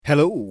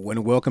Hello,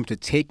 and welcome to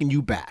Taking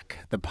You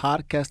Back, the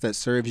podcast that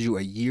serves you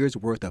a year's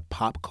worth of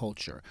pop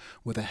culture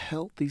with a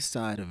healthy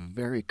side of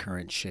very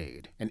current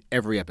shade in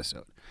every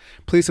episode.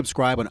 Please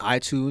subscribe on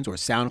iTunes or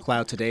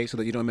SoundCloud today so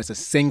that you don't miss a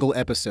single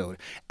episode.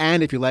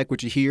 And if you like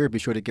what you hear, be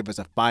sure to give us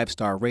a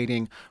 5-star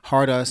rating,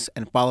 heart us,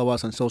 and follow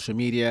us on social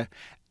media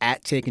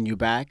at Taking You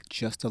Back,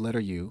 just the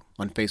letter U,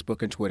 on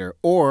Facebook and Twitter,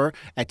 or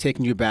at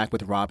Taking You Back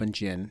with Rob and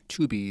Jen,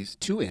 2 B's,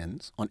 2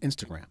 N's, on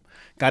Instagram.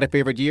 Got a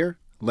favorite year?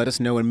 Let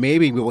us know, and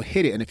maybe we will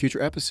hit it in a future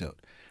episode.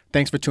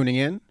 Thanks for tuning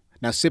in.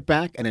 Now sit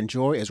back and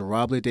enjoy as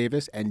Rob Lee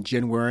Davis and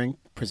Jen Waring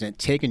present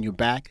Taking You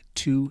Back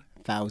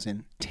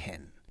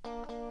 2010.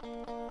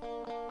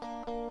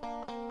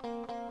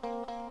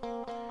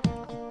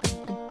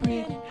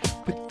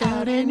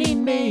 Without any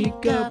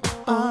makeup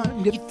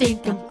on, you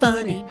think I'm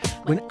funny.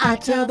 When I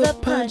tell the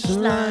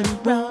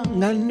punchline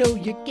wrong, I know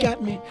you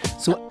got me,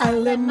 so I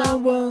let my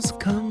walls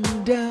come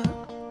down.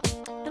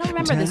 I don't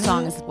remember this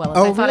song as well as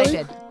Oh, I thought really?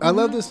 I did. I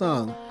love this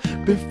song.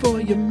 Before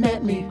you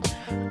met me,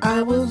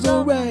 I was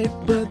alright,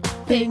 but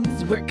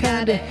things were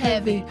kinda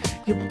heavy.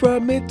 You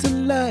brought me to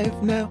life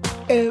now.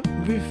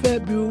 Every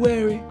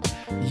February,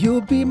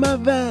 you'll be my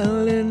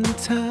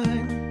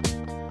Valentine.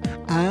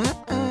 I'm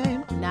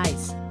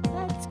Nice.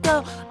 Let's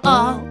go.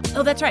 Oh,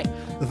 that's right.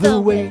 the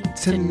way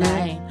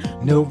tonight.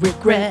 No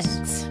regrets,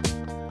 Regrets.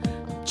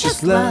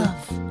 just love.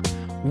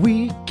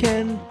 We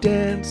can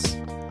dance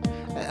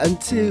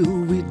until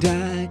we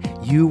die.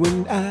 You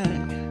and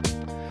I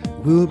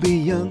will be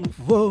young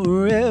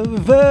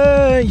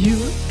forever. You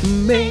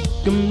make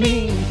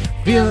me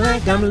feel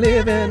like I'm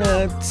living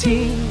a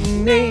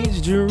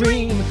teenage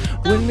dream.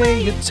 When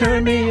you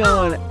turn me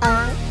on,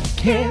 I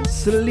can't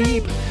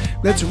sleep.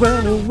 Let's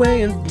run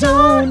away and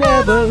don't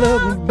ever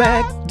look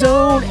back.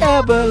 Don't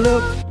ever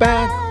look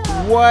back.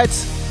 What?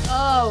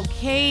 Oh,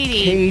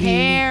 Katy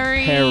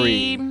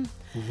Perry.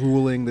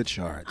 Ruling the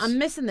charts. I'm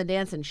missing the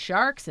dancing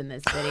sharks in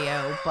this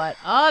video, but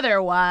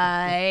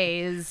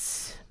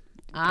otherwise,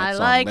 I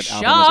like That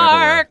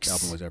sharks.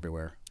 album was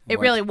everywhere. It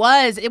What? really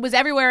was. It was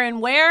everywhere,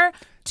 and where?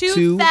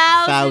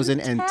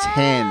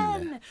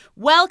 2010.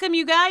 Welcome,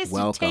 you guys,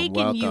 Welcome, to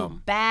Taking You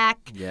welcome. Back.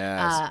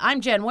 Yes.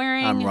 I'm Jen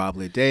Waring. I'm Rob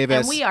Lee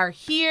Davis. And we are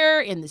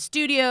here in the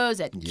studios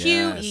at Yes.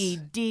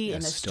 QED in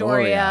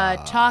Astoria.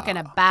 Astoria talking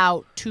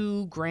about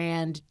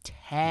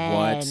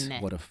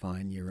 2010. What a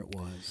fine year it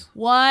was.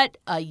 What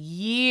a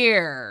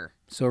year.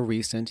 So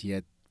recent,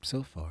 yet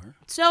so far.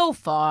 So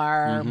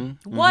far,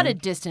 Mm-hmm, what a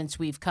distance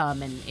we've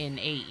come in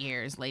 8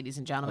 years, ladies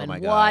and gentlemen. Oh my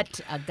God.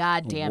 What a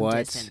goddamn What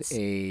distance.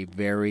 a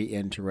very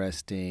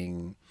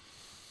interesting,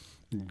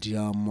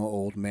 dumb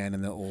old man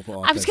in the Oval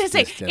Office. I was going to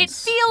say, it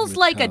distance feels we've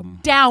like come.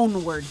 a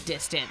downward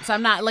distance.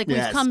 I'm not like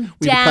Yes, we've come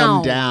we've down.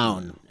 come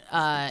down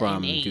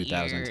from in 8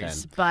 2010.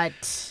 years,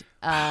 but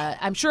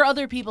I'm sure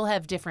other people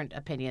have different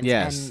opinions,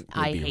 Yes, and you'd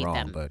I be hate wrong,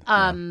 them. But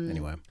yeah,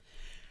 anyway.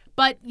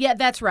 But yeah,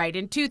 that's right.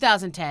 In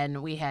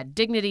 2010, we had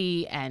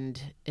dignity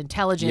and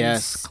intelligence,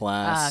 Yes,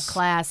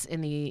 class. in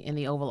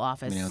the Oval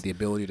Office. You know, the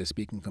ability to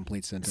speak in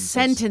complete sentences.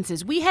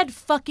 Sentences. We had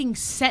fucking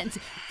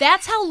sentences.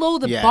 That's how low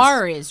the Yes.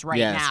 bar is right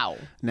Yes. now.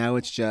 Now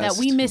it's just That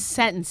we miss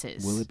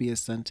sentences. Will it be a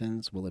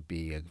sentence? Will it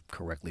be a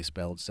correctly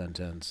spelled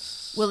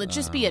sentence? Will it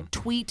just be a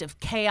tweet of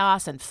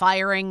chaos and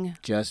firing?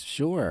 Just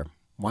sure.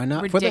 Why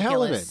not? Ridiculous. For the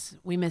hell of it.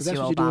 We miss That's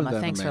you, what you do with Obama.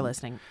 that, Thanks for man.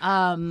 listening.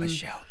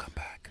 Michelle, come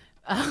back.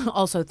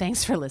 Also,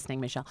 thanks for listening,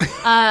 Michelle.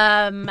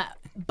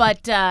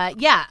 But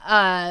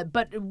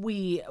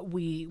we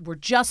were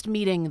just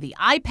meeting the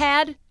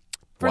iPad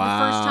for the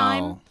first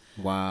time.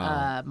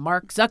 Wow.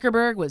 Mark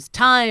Zuckerberg was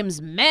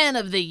Time's Man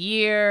of the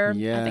Year. I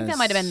think that Yes.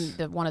 might have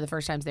been one of the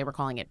first times they were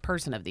calling it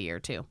Person of the Year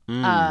too.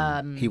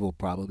 He will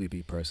probably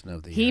be Person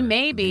of the Year. he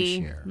may be. This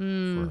year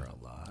for a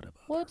lot of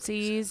other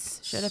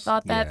Whoopsies! Should have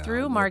thought that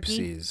through, Marky.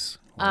 Whoopsies.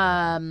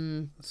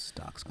 The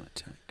stock's going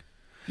to tank.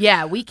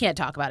 Yeah, we can't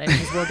talk about it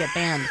because we'll get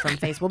banned from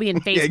Facebook. We'll be in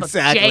Facebook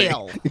Exactly.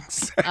 jail.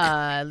 Exactly.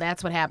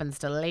 That's what happens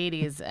to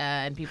ladies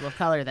and people of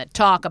color that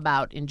talk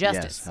about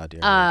injustice. Yes, how dare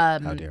we?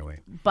 How dare we?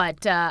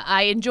 But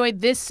I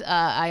enjoyed this.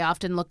 I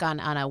often look on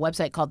a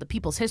website called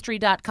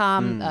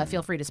thepeopleshistory.com.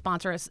 Feel free to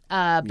sponsor us.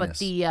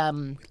 But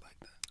Yes.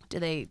 do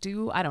they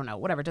do? I don't know.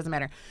 Whatever. It doesn't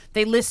matter.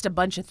 They list a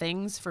bunch of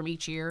things from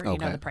each year. You know,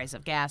 Okay. the price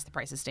of gas, the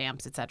price of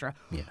stamps, etc.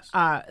 Yes.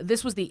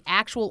 This was the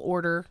actual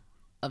order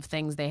of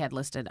things they had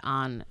listed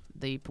on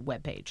the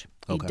webpage.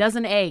 Okay. A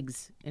dozen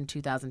eggs in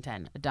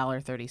 2010,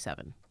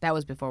 $1.37. That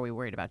was before we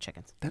worried about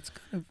chickens. That's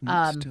kind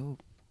of still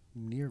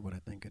near what I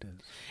think it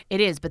is.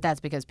 It is, but that's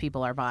because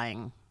people are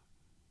buying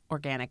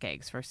organic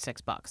eggs for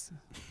 $6.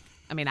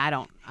 I mean,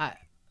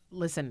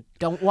 listen,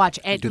 don't watch.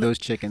 Do those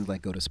chickens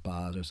like go to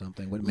spas or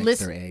something? What makes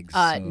Listen, their eggs?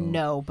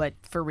 no, but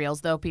for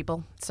reals though,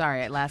 people.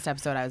 Sorry, last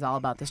episode I was all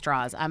about the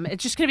straws.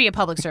 It's just going to be a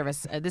public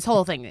service. This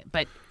whole thing,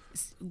 but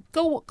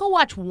go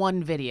watch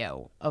one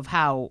video of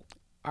how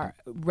our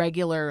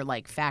regular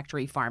like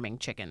factory farming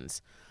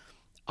chickens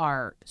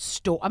are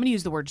stored. I'm going to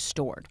use the word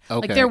stored.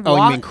 Okay. Like they're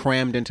you mean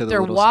crammed into the they're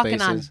little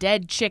walking on spaces?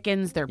 dead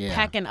chickens. They're Yeah.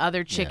 pecking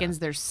other chickens.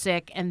 They're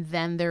sick, and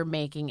then they're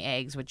making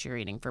eggs, which you're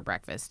eating for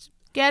breakfast.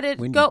 Get it.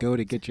 When go. you go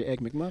to get your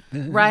Egg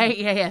McMuffin. Right,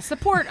 yeah.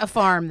 Support a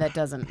farm that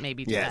doesn't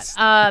maybe do Yes.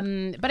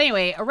 that. But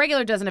anyway, a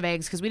regular dozen of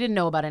eggs, because we didn't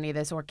know about any of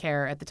this or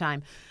care at the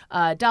time,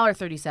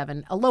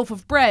 $1.37. A loaf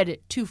of bread,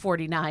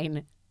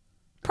 $2.49.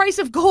 Price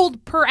of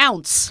gold per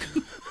ounce.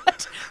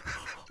 What?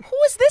 Who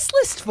is this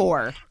list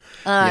for?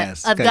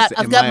 Yes, I've 'cause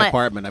got in my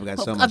apartment, I've got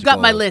so much I've got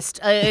my gold. list.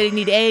 I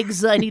need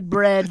eggs. I need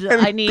bread.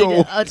 I need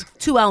gold.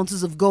 2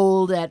 ounces of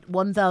gold at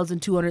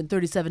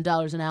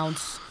 $1,237 an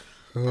ounce.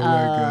 Oh, my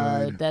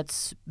God.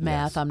 That's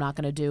math I'm not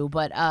going to do,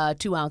 but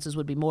 2 ounces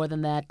would be more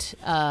than that.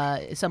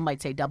 Some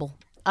might say double.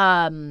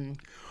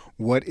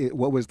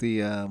 What was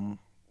the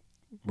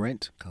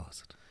rent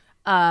cost?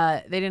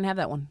 They didn't have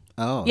that one.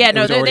 Oh, Yeah, it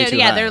no, was already too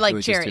high. they're It like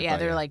was just cherry. too Yeah, high,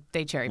 they're like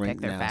they cherry pick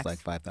Right their now facts.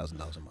 it's like $5,000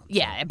 a month.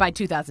 Yeah, by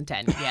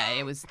 2010, yeah,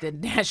 it was the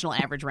national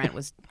average rent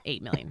was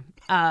 $8 million.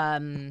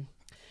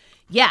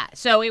 Yeah,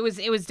 so it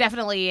was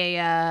definitely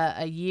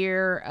a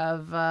year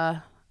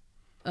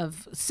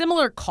of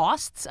similar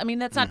costs. I mean,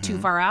 that's not too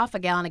far off. A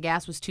gallon of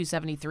gas was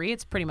 $2.73.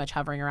 It's pretty much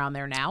hovering around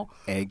there now.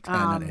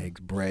 Not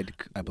eggs. Bread,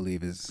 I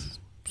believe, is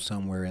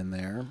somewhere in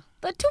there.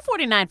 But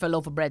 $2.49 for a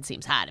loaf of bread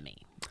seems high to me.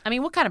 I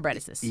mean, what kind of bread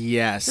is this?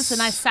 Yes. Is this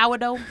a nice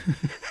sourdough?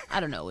 I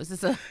don't know. Is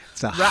this a?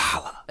 It's a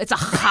challah. It's a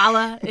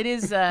challah. It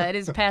is. It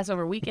is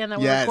Passover weekend that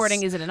we're Yes.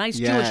 recording. Is it a nice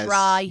Yes. Jewish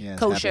rye, Yes. Happy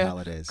kosher,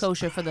 holidays.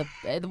 kosher for the?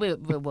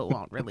 We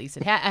won't release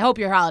it. I hope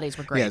your holidays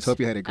were great. Yes, hope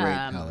you had a great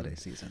holiday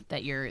season.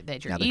 That your Now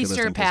that you're Easter, listening to this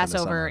in the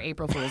Passover, summer.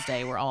 April Fool's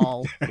Day were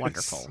all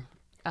wonderful.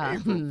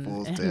 April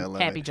Fool's Day, I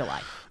love Happy it.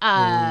 July. Oh,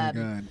 my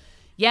God.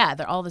 Yeah,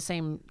 they're all the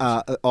same.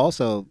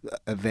 Also,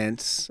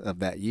 events of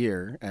that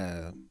year,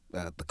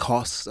 the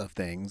costs of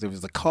things. It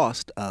was the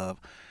cost of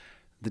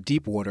the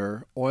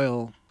Deepwater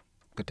oil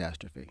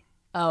catastrophe.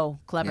 Oh,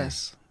 clever.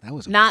 Yes, that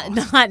was a Not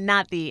cost.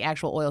 not the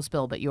actual oil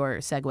spill, but your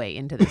segue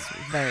into this.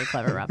 Very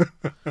clever, Rob.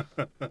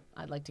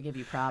 I'd like to give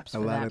you props a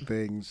for lot that. of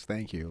things.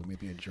 Thank you.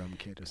 Maybe a drum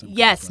kit or something.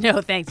 Yes, like that.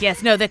 no, thanks.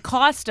 Yes, no, the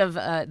cost of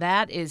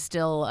that is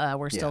still,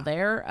 we're still Yeah.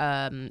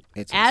 there.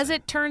 It's As insane.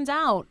 it turns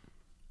out,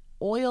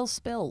 oil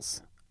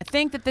spills. I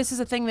think that this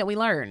is a thing that we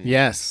learn.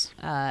 Yes.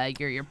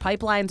 Your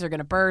pipelines are going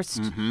to burst.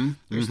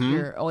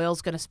 Your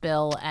oil's going to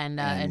spill,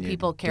 and your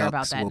people care about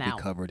ducks that will now.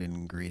 be covered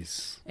in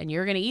grease. And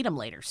you're going to eat them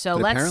later. So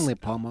But let's. apparently,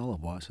 palm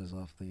olive washes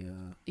off the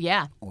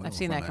Yeah, oil I've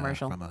seen from that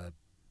commercial. from a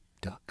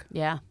duck.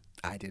 Yeah.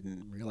 I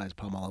didn't realize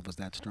palm olive was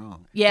that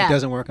strong. Yeah. It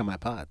doesn't work on my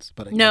pots,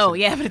 but I No, guess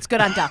yeah, but it's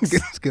good on ducks.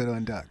 it's good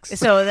on ducks.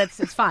 So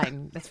it's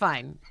fine. That's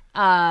fine.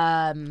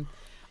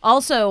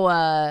 Also,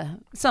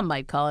 some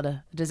might call it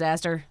a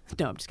disaster.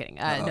 No, I'm just kidding.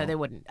 No, they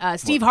wouldn't.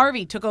 Steve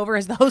Harvey took over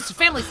as the host of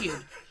Family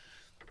Feud.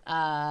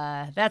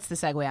 That's the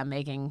segue I'm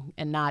making,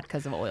 and not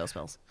because of oil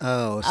spills.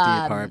 Oh, Steve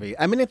Harvey.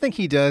 I mean, I think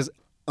he does.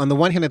 On the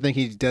one hand, I think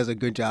he does a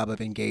good job of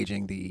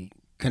engaging the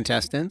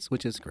contestants,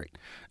 which is great.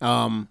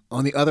 On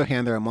the other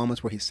hand, there are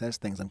moments where he says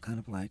things I'm kind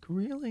of like,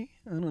 really?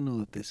 I don't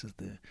know if this is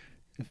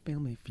if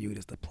Family Feud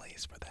is the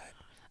place for that.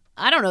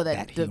 I don't know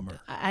that. That humor.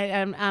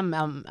 I'm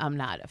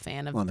not a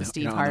fan of On the the-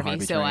 Steve you're on the Harvey,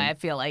 Harvey so train. I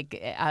feel like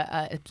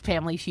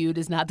Family Feud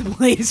is not the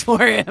place for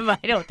him. I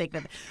don't think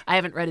that. I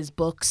haven't read his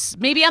books.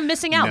 Maybe I'm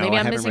missing out. No, Maybe I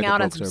I'm haven't missing read the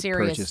out on books some or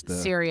serious purchased the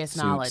serious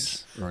suits knowledge.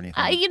 or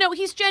anything.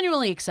 He's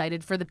genuinely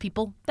excited for the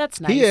people. That's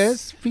nice. He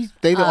is.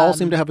 They all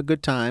seem to have a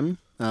good time.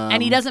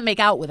 And he doesn't make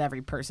out with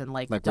every person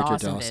like Richard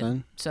Dawson Dawson.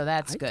 did. So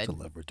that's I good. used to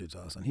love Richard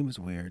Dawson. He was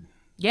weird.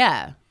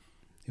 Yeah.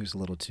 He was a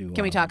little too.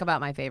 Can we talk about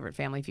my favorite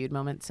Family Feud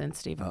moment since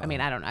Steve? I mean,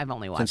 I've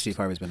only watched. Since Steve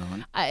Harvey's been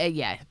on?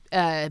 Yeah,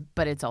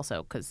 but it's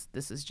also because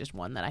this is just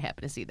one that I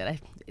happen to see that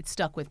it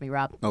stuck with me,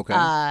 Rob. Okay.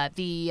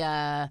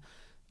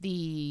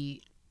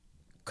 The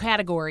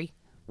category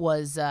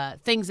was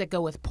things that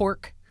go with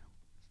pork,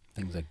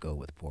 Things that go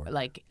with pork.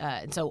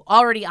 and so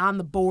already on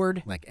the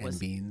board Like was, and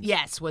beans?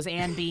 Yes, was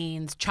and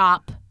beans,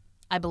 chop,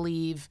 I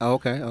believe. Oh,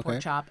 okay.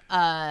 Pork chop,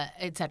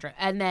 etc.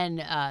 And then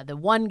the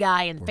one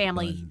guy in the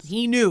family, buns.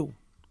 he knew.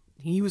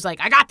 He was like,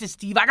 I got this,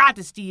 Steve.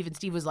 And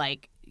Steve was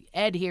like,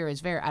 Ed here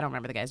is I don't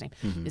remember the guy's name.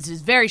 This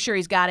is very sure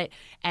he's got it.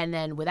 And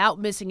then without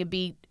missing a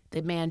beat,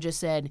 the man just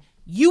said,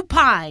 you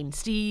pine,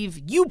 Steve,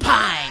 you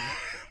pine.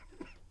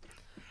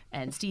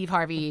 And Steve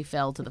Harvey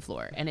fell to the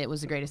floor. And it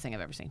was the greatest thing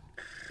I've ever seen.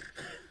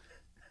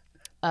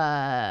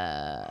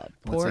 Once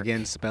Pork.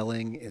 again,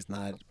 spelling is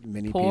not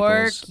many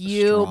Pork, people's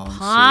you strong suit.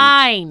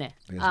 pine.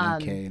 There's no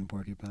K in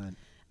porcupine.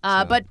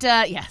 But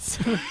yes,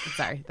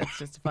 sorry, that's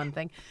just a fun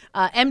thing.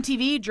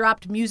 MTV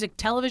dropped music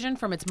television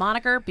from its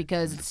moniker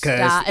because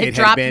Because it it had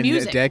dropped been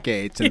music. a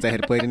decade since I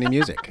had played any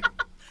music.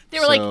 They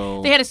were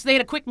So- like they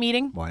had a quick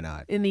meeting Why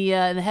not? in the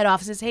head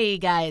offices. Hey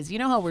guys, you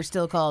know how we're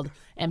still called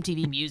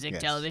MTV Music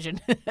Yes.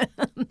 Television?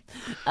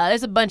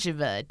 There's a bunch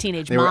of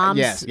teenage They were- moms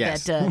yes.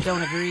 that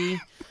don't agree,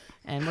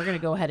 and we're gonna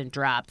go ahead and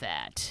drop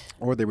that.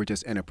 Or they were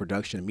just in a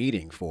production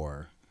meeting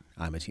for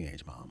I'm a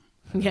Teenage Mom.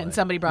 Yeah, and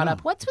somebody brought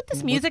up, what's with this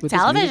What's music with this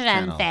television music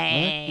channel?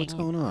 thing? What's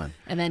going on?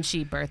 And then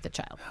she birthed a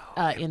child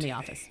in the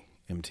office.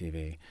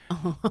 MTV.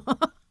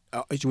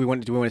 Do we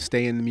want to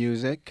stay in the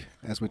music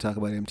as we talk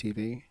about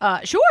MTV?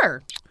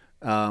 Sure.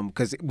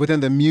 Because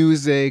within the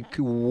music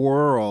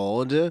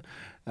world,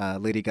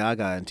 Lady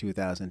Gaga in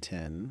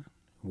 2010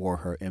 wore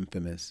her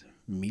infamous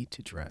meat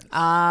dress The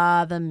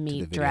to the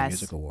meat Video dress.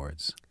 Music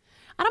Awards.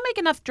 I don't make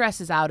enough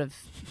dresses out of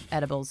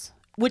edibles,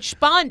 which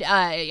spawned,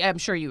 I'm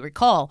sure you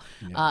recall,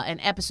 an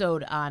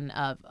episode on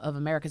of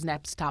America's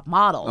Next Top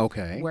Model.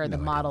 Okay. Where No, the I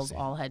didn't models see.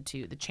 all had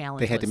to, the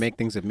challenge They had to was- make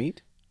things of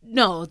meat?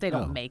 No, they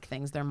don't Oh. make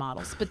things. They're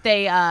models. But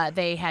they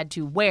had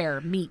to wear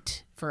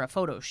meat for a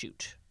photo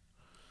shoot.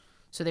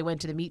 So they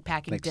went to the meat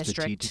packing Like district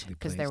strategically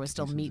because there placed was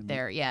still pieces meat of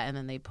there. Yeah, and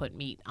then they put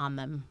meat on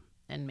them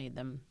and made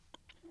them.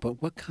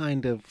 But what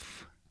kind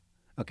of...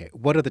 Okay,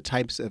 what are the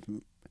types of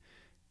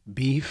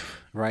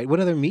beef, right? What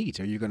other meat?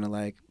 Are you going to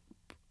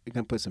you're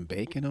going to put some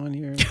bacon on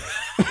your...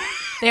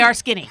 They are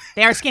skinny.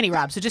 They are skinny,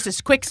 Rob. So just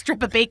a quick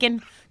strip of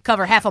bacon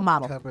cover half a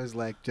model. Covers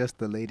just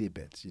the lady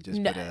bits. You just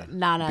No, put a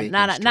not bacon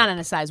not strip. in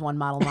a size 1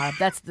 model.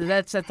 That's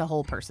the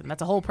whole person.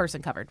 That's a whole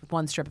person covered with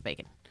one strip of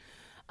bacon.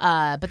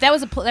 But that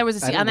was didn't on that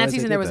realize they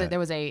season did that. there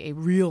was a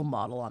real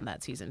model on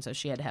that season, so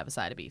she had to have a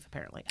side of beef.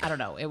 Apparently, I don't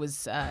know. It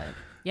was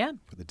yeah.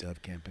 For the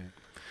Dove campaign.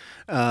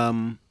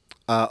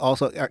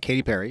 Also,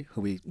 Katy Perry, who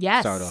we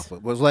Yes. started off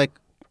with, was like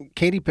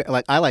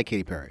I like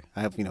Katy Perry.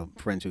 I have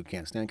friends who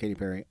can't stand Katy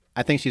Perry.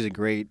 I think she's a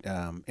great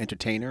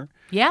entertainer.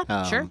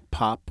 Yeah, sure.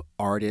 Pop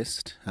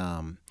artist,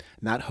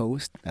 not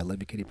host. I love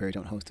you, Katy Perry.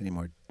 Don't host any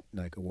more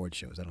award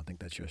shows. I don't think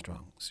that's your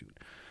strong suit.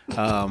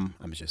 I'm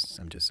just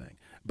saying.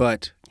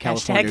 But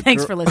California. Hashtag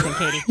thanks for listening,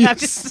 Katie. I'm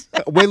just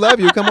We love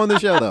you. Come on the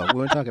show though. We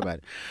want to talk about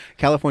it.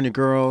 California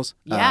Girls.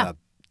 Yeah.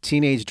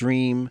 Teenage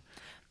Dream.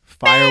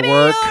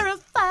 Firework. You're a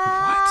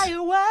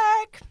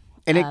firework.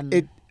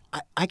 And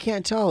I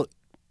can't tell.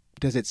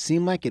 Does it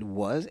seem like it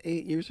was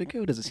 8 years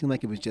ago? Does it seem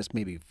like it was just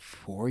maybe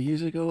 4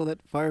 years ago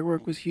that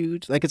Firework was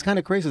huge? It's kind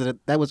of crazy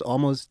that was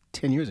almost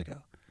 10 years ago.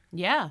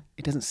 Yeah.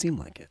 It doesn't seem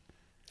like it.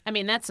 I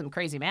mean, that's some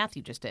crazy math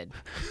you just did.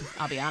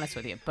 I'll be honest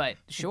with you. But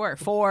sure,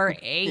 4,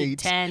 8,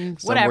 10,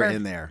 somewhere whatever.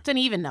 in there. It's an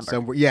even number.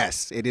 Somewhere,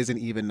 yes, it is an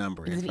even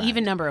number. It's in an fact.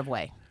 even number of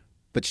way.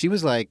 But she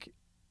was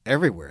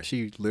everywhere.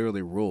 She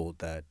literally ruled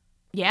that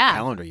Yeah.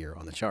 calendar year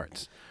on the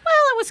charts. Well,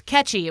 it was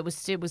catchy. It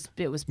was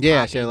Yeah,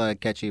 poppy. she had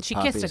catchy. She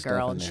poppy kissed a stuff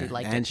girl in and she there.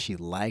 liked and it. she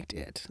liked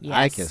it. Yes.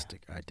 I kissed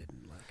it. I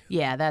didn't like it.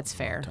 Yeah, that's A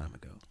fair. long time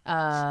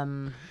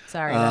ago.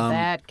 Sorry about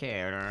that,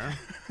 Kara.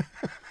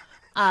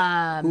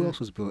 Who else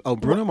was big? Oh,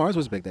 Bruno Mars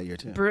was big that year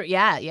too.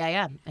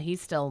 Yeah.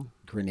 He's still.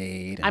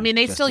 Grenade. I mean,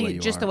 they Just still the Way You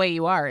just Are. the way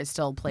you are is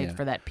still played Yeah.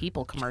 for that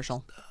People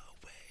commercial.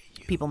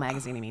 People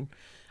magazine, I mean.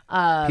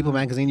 People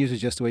Magazine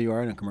uses Just the Way You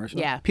Are in a commercial.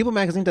 Yeah. People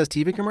Magazine does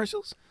TV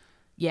commercials.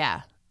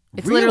 Yeah.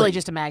 It's Really? literally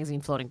just a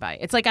magazine floating by.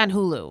 It's like on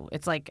Hulu.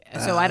 It's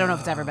so I don't know if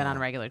it's ever been on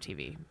regular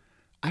TV.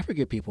 I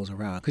forget people's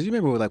around because you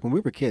remember when we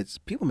were kids,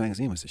 People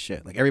Magazine was the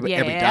shit. Every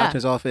Yeah.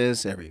 doctor's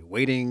office, every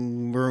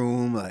waiting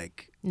room,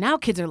 Now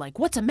kids are like,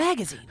 "What's a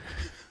magazine?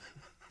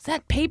 Is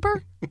that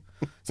paper?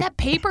 Is that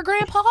paper,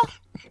 Grandpa?"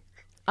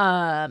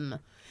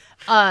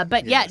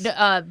 But Yes.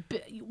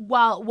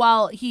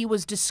 while he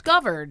was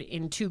discovered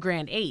in 2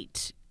 Grand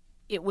 8,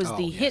 it was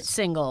the hit yes.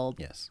 single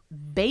yes,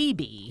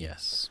 "Baby"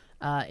 yes.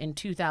 in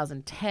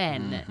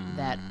 2010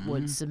 that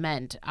would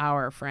cement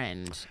our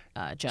friend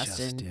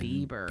Justin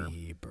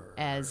Bieber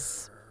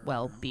as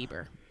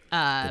Bieber.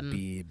 The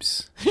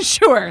Biebs.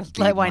 Sure,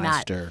 why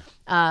not? Biebmeister.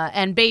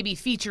 And "Baby"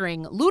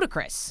 featuring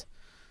Ludacris,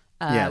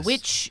 Yes.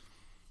 which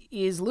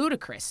is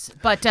ludicrous.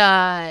 But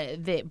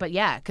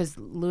yeah, because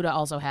Luda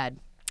also had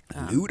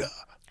Luda.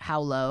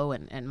 "How Low"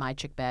 and "My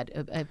Chick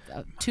Bad,"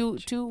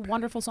 two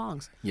wonderful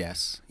songs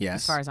Yes, as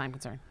yes. far as I'm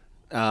concerned.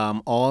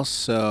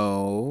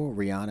 Also,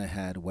 Rihanna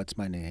had "What's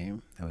My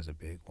Name." That was a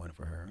big one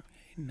for her.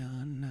 Hey,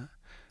 Nana.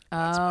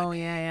 Oh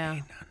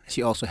yeah.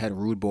 She also had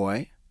 "Rude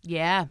Boy."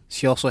 Yeah.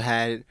 She also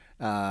had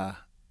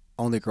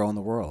 "Only Girl in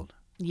the World."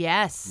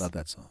 Yes. Love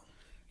that song.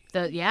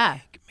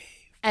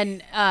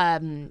 And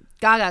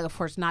Gaga, of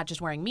course, not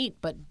just wearing meat,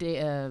 but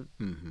duetting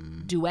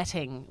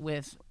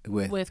with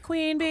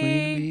Queen Bee,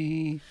 Queen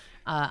Bee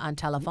on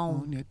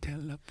Telephone, on your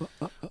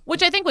telephone.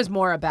 which I think was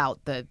more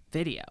about the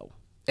video.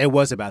 It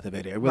was about the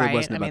video. It really Right.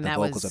 wasn't I about mean, the that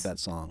vocals was- of that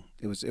song.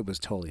 It was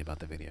totally about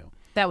the video.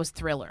 That was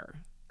Thriller.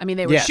 I mean,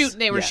 they were Yes, shooting.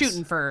 They were yes.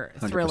 shooting for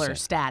Thriller 100%.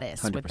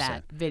 status with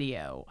that 100%.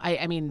 video.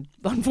 I mean,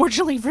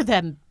 unfortunately for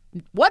them,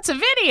 what's a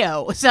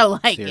video? So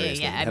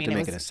Seriously, yeah. you I have mean, to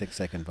make it it a was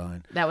 6-second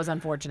vine. that was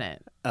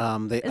unfortunate.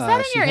 They, Is that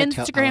in she your had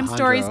Instagram Alejandro.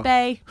 stories,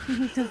 Bay?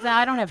 Because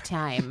I don't have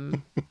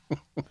time.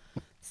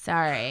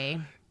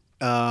 Sorry.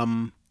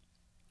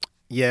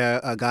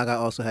 Yeah, Gaga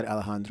also had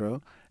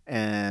Alejandro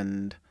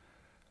and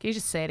Can you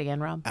just say it again,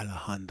 Rob?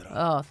 Alejandro.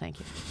 Oh, thank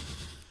you.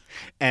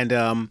 And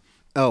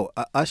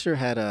Usher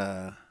had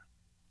a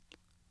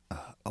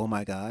 "Oh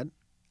My God."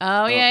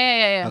 Oh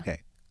yeah.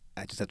 Okay,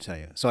 I just have to tell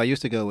you. So I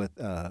used to go with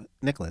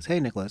Nicholas. Hey,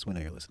 Nicholas, we know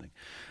you're listening.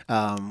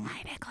 Hi,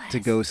 Nicholas. To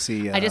go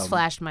see. I just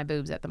flashed my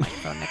boobs at the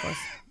microphone, Nicholas.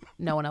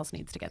 No one else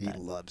needs to get He that.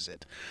 loves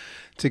it.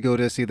 To go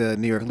to see the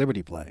New York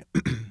Liberty play.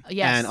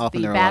 Yes, and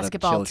often the there are a lot of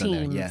basketball children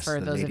there. team. Yes, For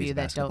the those of ladies you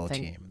that don't basketball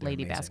think team. They're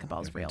lady amazing.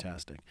 basketball is They're real.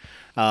 Fantastic.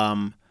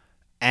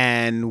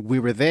 And we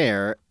were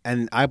there,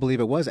 and I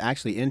believe it was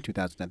actually in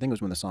 2000. I think it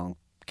was when the song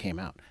came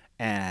out.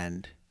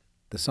 And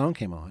the song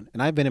came on,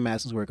 and I've been in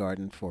Madison Square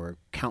Garden for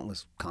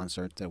countless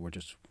concerts that were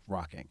just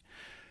rocking.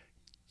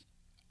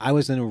 I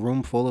was in a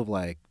room full of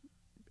like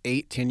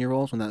 8,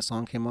 10-year-olds when that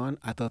song came on.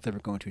 I thought they were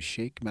going to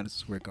shake Madison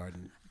Square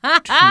Garden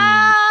to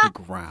the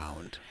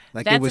ground.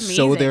 Like That's it was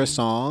so their amazing.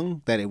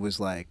 song that it was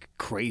like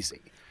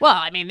crazy. Well,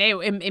 I mean, they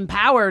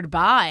empowered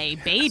by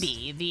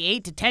Baby, the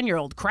 8 to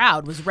 10-year-old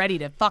crowd was ready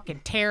to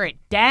fucking tear it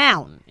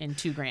down in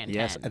Two Grand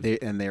Yes,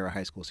 Ten. they are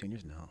high school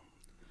seniors now.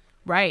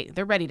 Right,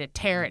 they're ready to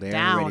tear it They're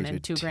down ready in to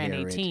Two Grand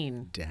tear it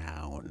 18.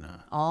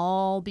 down.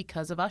 All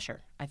because of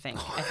Usher, I think.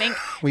 I think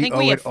We think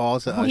owe it all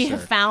to We Usher.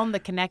 have found the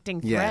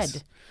connecting Yes.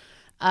 thread.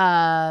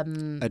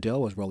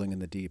 Adele was rolling in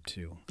the deep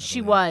too. I She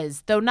believe.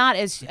 was, though not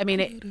as. I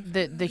mean,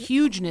 the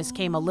hugeness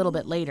came a little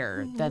bit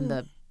later than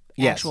the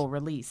Yes. actual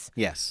release.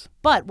 Yes.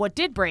 But what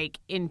did break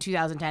in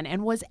 2010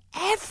 and was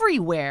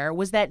everywhere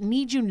was that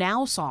 "Need You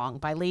Now" song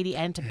by Lady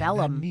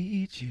Antebellum.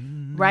 Need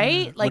you.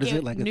 Right? What Like is it-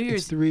 it? Like New it's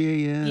Year's-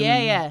 3 a.m. Yeah,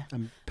 yeah.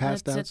 I'm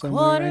passed It's out a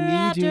somewhere. quarter I need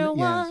after you.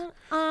 Yes. one,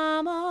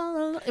 I'm all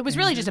alone. It was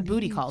really just a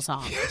booty call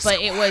song, but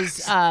it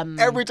was.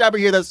 Every time I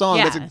hear that song,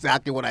 that's Yeah.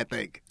 exactly what I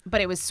think.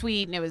 But it was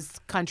sweet and it was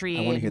country.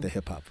 I want to hear and- the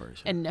hip hop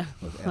version. And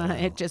with LL.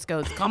 it just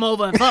goes, "Come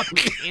over and fuck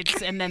me."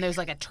 And then there's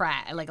like a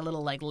track, like a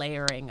little like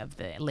layering of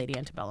the Lady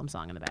Antebellum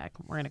song in the back.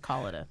 We're gonna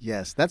call it a.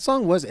 Yes, that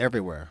song was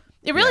everywhere.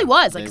 It really Yeah,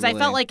 was, like, they because I really-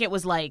 felt like it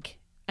was like.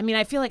 I mean,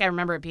 I feel like I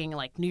remember it being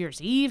like New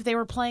Year's Eve. They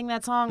were playing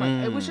that song.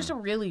 Like, It was just a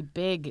really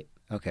big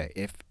Okay,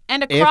 if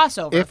and a if-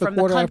 crossover if from a the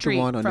quarter country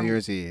after one on from, New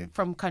Year's Eve,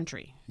 from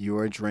country. you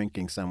are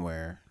drinking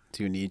somewhere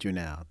to Need You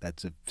Now.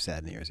 That's a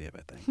sad New Year's Eve,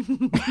 I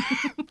think.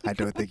 I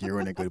don't think you're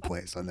in a good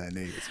place on that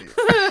New Year's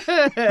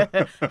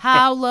Eve.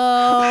 How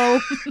low?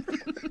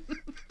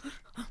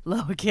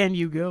 Low can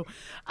you go?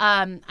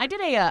 I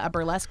did a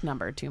burlesque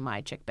number to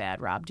my Chick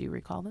Bad. Rob, do you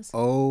recall this?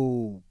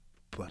 Oh,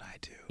 but I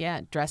do.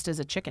 Yeah, dressed as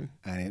a chicken.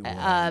 And it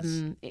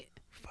was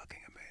fucking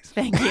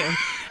amazing. Thank you.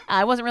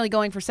 I wasn't really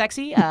going for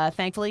sexy,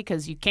 thankfully,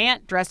 because you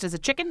can't dressed as a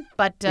chicken.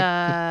 But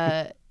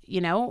you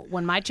know,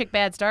 when my Chick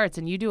Bad starts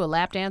and you do a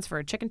lap dance for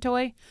a chicken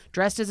toy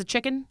dressed as a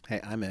chicken, Hey,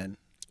 I'm in.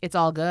 it's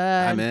all good.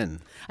 I'm in.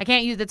 I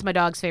can't use. That's my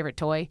dog's favorite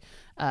toy.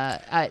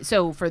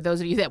 So for those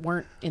of you that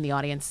weren't in the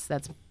audience,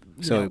 that's.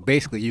 you So know,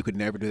 basically, you could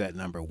never do that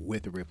number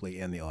with Ripley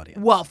in the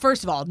audience. well,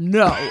 first of all,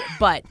 no.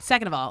 But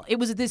second of all, it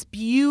was this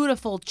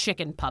beautiful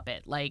chicken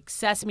puppet, like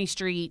Sesame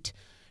Street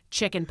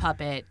chicken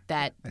puppet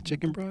that A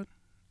chicken broad?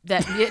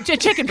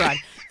 chicken broad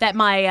that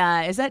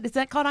my is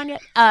that caught on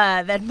yet?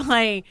 That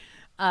my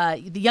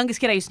the youngest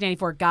kid I used to nanny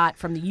for got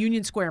from the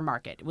Union Square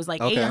Market. It was like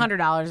Okay.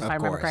 $800 if Of I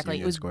remember course, correctly.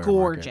 Union It was Square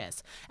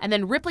gorgeous. And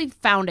then Ripley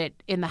found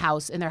it in their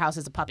house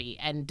as a puppy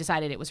and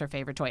decided it was her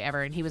favorite toy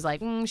ever. And he was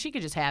like, she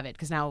could just have it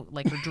because now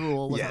like her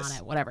drool was Yes. on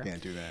it, whatever. Can't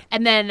do that.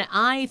 And then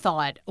I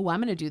thought, I'm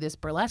going to do this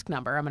burlesque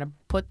number. I'm going to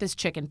put this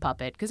chicken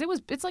puppet because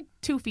it's like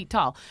 2 feet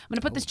tall. I'm going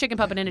to put this chicken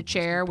puppet in a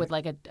chair with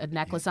like a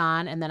necklace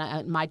on, and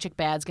then my Chick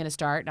Bad's going to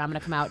start, and I'm going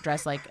to come out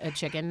dressed like a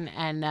chicken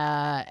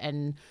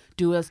and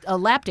do a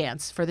lap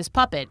dance for this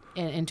puppet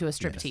into a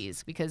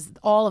striptease because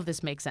all of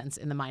this makes sense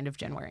in the mind of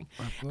Jen Waring.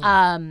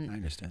 I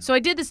understand. So I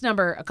did this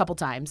number a couple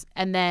times,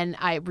 and then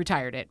I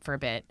retired it for a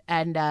bit,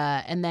 and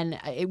then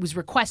it was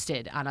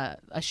requested on a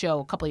show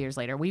a couple years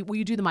later. Will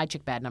you do the My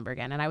Chick Bad number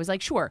again? And I was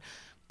like, sure.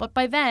 But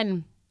by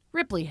then,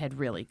 Ripley had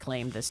really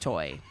claimed this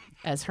toy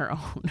as her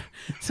own.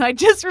 So I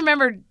just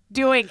remember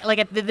doing,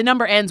 like, the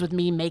number ends with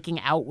me making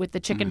out with the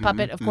chicken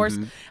puppet, of course.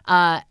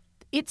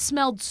 It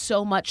smelled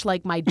so much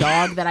like my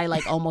dog that I,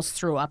 like, almost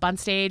threw up on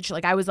stage.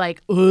 Like, I was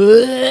like,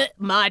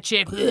 my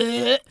chick,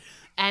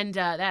 and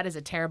that is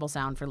a terrible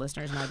sound for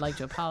listeners, and I'd like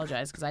to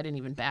apologize because I didn't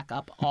even back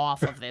up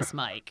off of this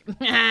mic.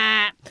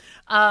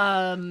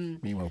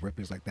 Meanwhile,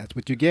 Ripley's like, that's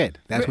what you get.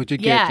 That's what you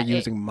get yeah, for it-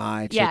 using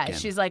my chicken. Yeah,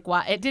 she's like,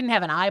 "Why?" It didn't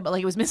have an eyeball.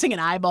 Like it was missing an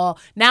eyeball.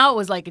 Now it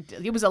was like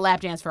it was a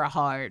lap dance for a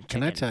hard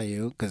chicken. Can I tell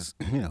you, because,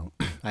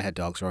 I had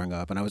dogs growing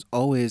up, and I was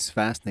always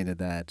fascinated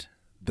that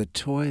the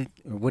toy,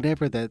 or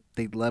whatever that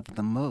they loved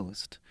the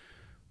most,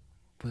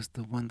 was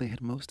the one they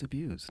had most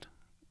abused.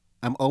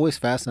 I'm always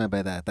fascinated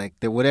by that. Like,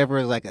 whatever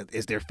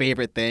is their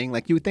favorite thing.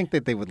 Like, you would think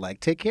that they would, like,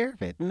 take care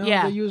of it. No,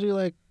 Yeah. they usually,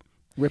 like,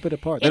 rip it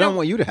apart. They In a- don't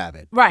want you to have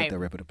it. Right. But they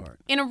rip it apart.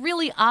 In a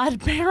really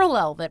odd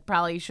parallel that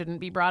probably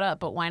shouldn't be brought up,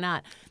 but why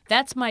not?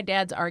 That's my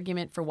dad's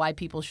argument for why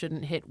people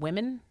shouldn't hit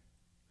women.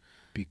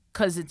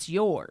 Because it's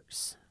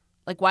yours.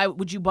 Like, why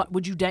would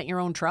you dent your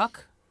own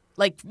truck?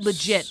 Like,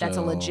 legit, that's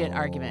a legit So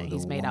argument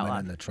he's made out The woman loud.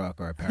 and the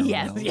truck are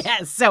Yes, parallels.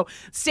 yes. So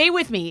stay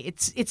with me.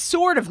 It's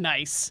sort of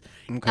nice,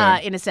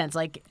 Okay. in a sense.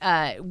 Like,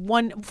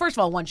 first of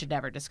all, one should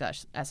never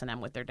discuss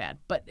S&M with their dad.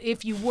 But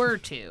if you were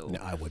to, No,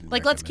 I wouldn't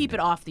Like, let's recommend keep it it.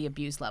 off the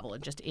abuse level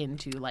and just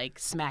into like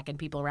smacking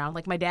people around.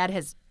 Like my dad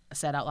has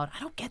said out loud, "I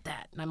don't get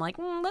that," and I'm like,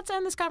 let's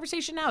end this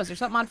conversation now. Is there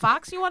something on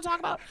Fox you want to talk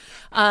about?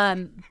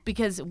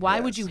 Because why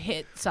would you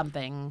hit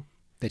something?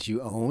 That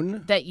you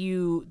own? That's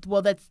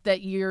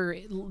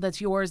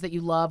yours, that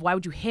you love. Why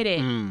would you hit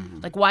it?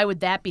 Like, why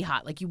would that be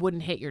hot? Like, you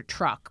wouldn't hit your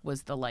truck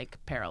was the like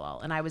parallel.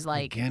 And I was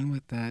like, Again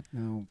with that,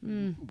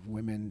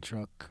 women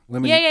truck,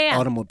 Yeah.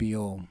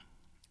 automobile.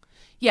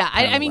 Yeah,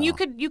 I mean,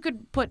 parallel. you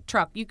could put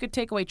truck, you could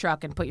take away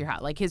truck and put your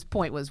house. Like his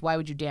point was, why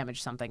would you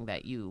damage something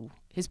that you?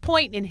 His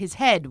point in his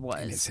head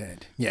was, In his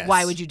head. Yes.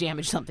 why would you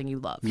damage something you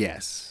love?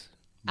 Yes.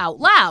 Out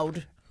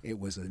loud, It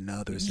was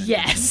another sentence.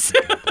 yes.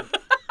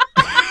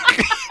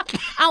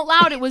 Out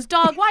loud, it was,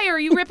 dog, why are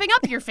you ripping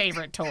up your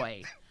favorite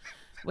toy?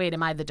 Wait,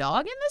 am I the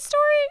dog in this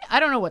story? I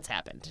don't know what's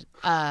happened.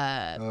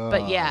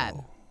 But yeah,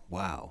 Oh,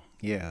 wow.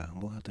 Yeah,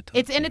 we'll have to talk.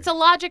 it's a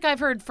logic I've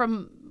heard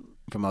from.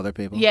 from other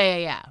people.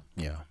 Yeah.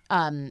 Yeah.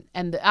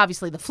 And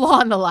obviously the flaw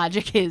in the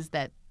logic is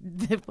that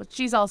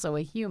she's also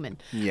a human.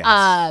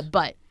 Yes.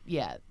 But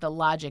yeah, the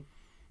logic.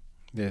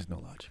 There's no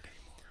logic.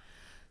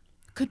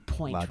 Good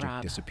point, Logic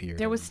Rob. disappeared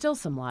There was in still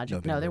some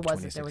logic. No, November there of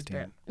wasn't. There was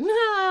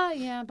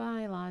 2016. yeah,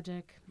 bye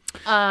logic.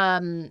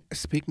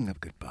 Speaking of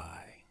goodbye,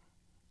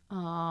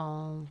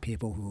 Oh,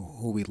 people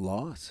who we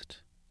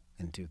lost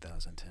in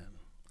 2010.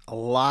 A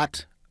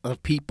lot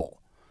of people,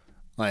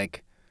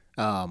 like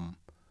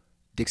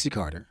Dixie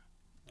Carter,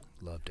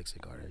 love Dixie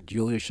Carter.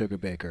 Julia Sugar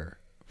Baker,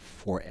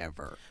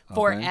 forever. Okay?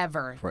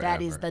 forever.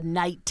 That is the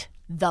night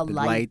the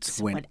lights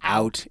went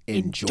out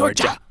in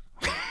Georgia.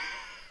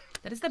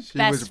 That is the She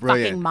was best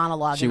brilliant. fucking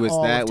monologue She in was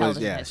all that of was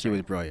television yeah. history. She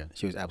was brilliant.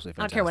 She was absolutely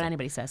I don't fantastic. care what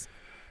anybody says.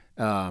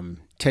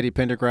 Teddy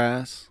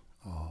Pendergrass.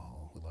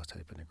 Oh, we lost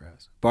Teddy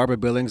Pendergrass. Barbara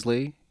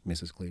Billingsley,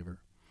 Mrs. Cleaver.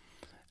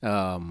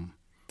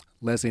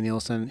 Leslie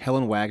Nielsen.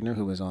 Helen Wagner,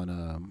 who was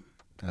on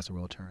As the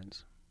World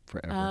Turns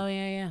forever. Oh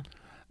yeah.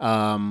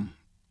 Um,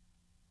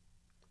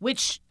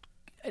 Which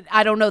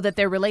I don't know that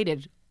they're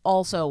related.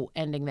 Also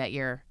ending that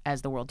year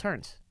as the world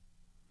turns.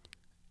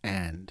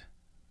 and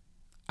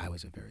I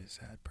was a very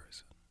sad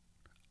person.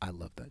 I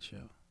loved that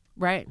show.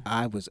 Right.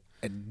 I was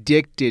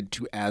addicted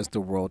to As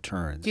the World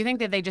Turns. Do you think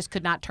that they just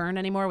could not turn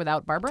anymore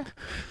without Barbara?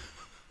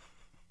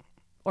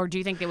 Or do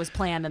you think it was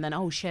planned and then,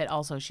 oh shit,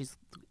 also was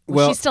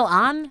she still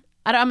on?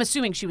 I'm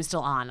assuming she was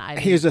still on.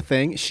 Here's the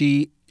thing.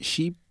 She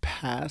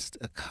passed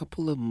a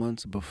couple of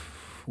months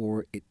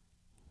before it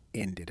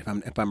ended,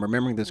 if I'm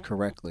remembering this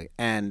correctly.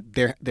 And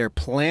their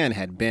plan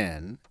had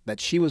been that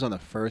she was on the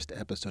first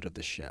episode of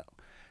the show.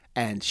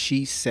 And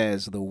she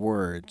says the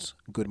words,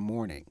 "Good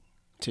morning,"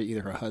 to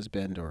either her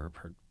husband or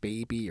her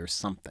baby or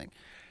something.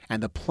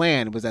 And the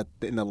plan was that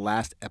in the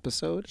last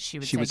episode, She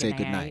would say say goodnight.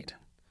 goodnight.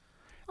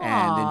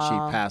 And then she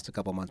Aw. passed a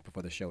couple months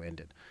before the show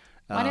ended.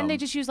 Why didn't they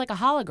just use like a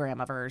hologram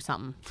of her or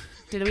something?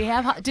 Did they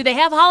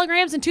have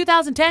holograms in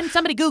 2010?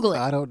 Somebody Google it.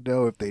 I don't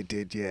know if they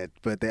did yet,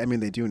 but they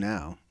do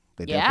now.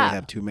 They Yeah. definitely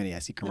have too many. I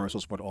see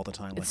commercials for it all the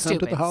time. Like, It's come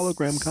to stupid. the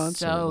hologram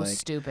concert. So like,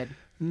 stupid.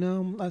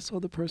 no, I saw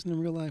the person in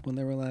real life when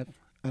they were alive.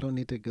 I don't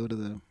need to go to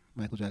the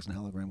Michael Jackson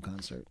hologram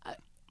concert.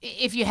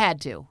 If you had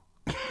to,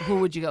 who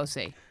would you go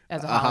see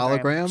as a A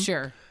hologram?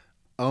 Sure.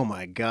 Oh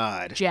my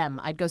God. Gem.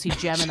 I'd go see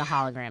Gem in the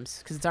holograms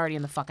because it's already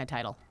in the fucking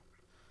title.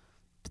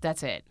 But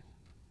that's it.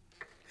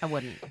 I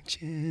wouldn't.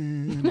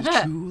 Jim,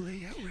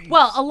 Julia,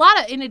 Well,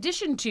 in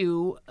addition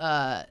to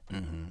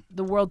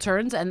the world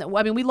turns, and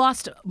I mean, we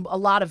lost a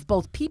lot of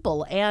both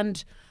people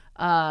and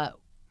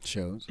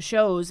shows.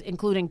 shows,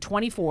 including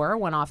 24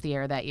 went off the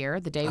air that year.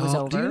 The day was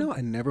over. Do you know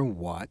I never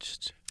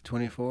watched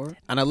 24?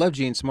 And I love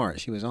Jean Smart.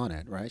 She was on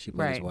it, right? She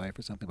played his Right. wife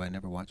or something, but I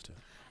never watched it.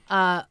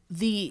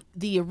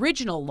 The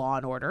original Law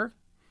and Order,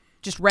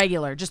 just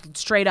regular, just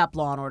straight up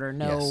Law and Order,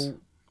 no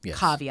Yes.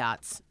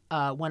 caveats,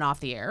 went off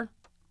the air.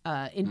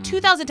 In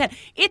 2010,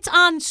 it's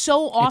on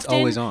so often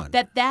always on.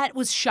 that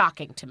was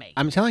shocking to me.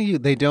 I'm telling you,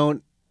 they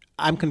don't.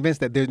 I'm convinced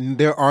that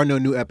there are no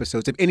new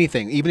episodes. If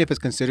anything, even if it's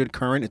considered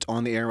current, it's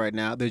on the air right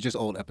now. There's just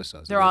old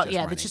episodes. They're all just yeah,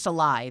 running. it's just a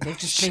lie. They've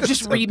just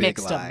Just a big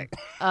remixed lie.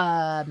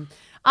 them.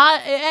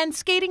 And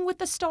Skating with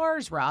the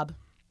Stars, Rob,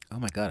 Oh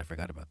my God, I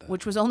forgot about that.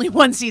 which was only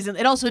one season.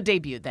 It also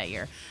debuted that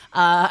year.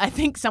 I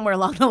think somewhere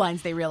along the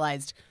lines they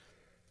realized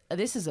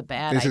this is a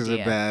bad This idea. is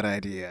a bad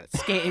idea.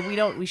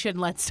 We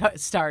shouldn't let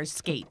stars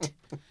skate.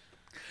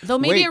 Though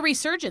maybe Wait. a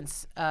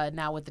resurgence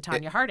now with the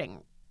Tanya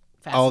Harding.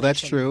 Oh, that's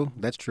fascination. true.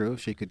 That's true.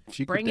 She could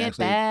Bring it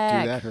actually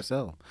back. do that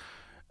herself.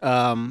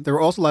 There were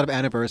also a lot of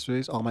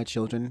anniversaries. All My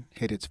Children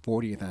hit its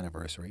 40th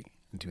anniversary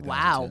in 2010.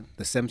 Wow.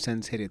 The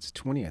Simpsons hit its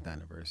 20th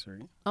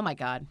anniversary. Oh my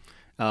God.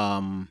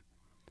 Um,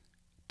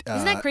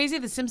 Isn't that crazy?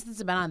 The Simpsons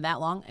have been on that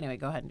long. Anyway,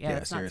 go ahead. Yeah, yeah,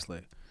 that's nuts.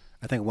 seriously.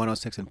 I think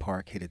 106 in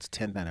Park hit its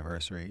 10th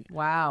anniversary.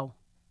 Wow.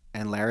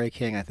 And Larry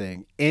King, I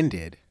think,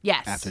 ended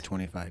Yes. after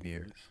 25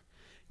 years.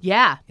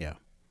 Yeah. Yeah.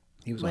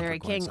 He was on Larry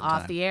for quite King some off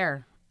time. the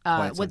air.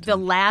 Quite With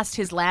some time.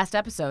 his last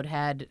episode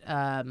had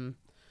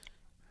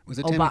Was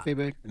it Tammy Faye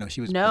Baker? No,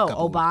 she was. no a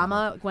couple of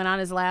Obama went on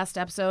his last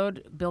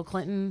episode. Bill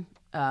Clinton,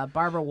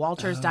 Barbara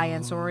Walters,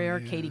 Diane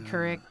Sawyer, Katie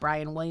Couric,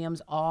 Brian Williams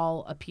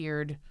all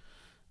appeared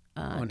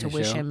On to his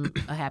wish show? him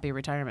a happy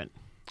retirement.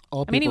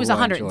 All I mean, he people was who I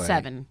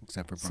 107, enjoy,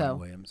 except for Brian so-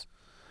 Williams.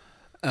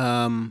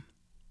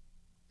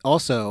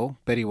 Also,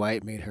 Betty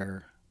White made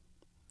her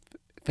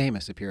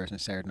famous appearance on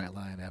Saturday Night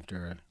Live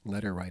after a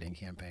letter writing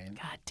campaign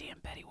God damn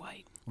Betty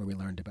White. where we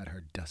learned about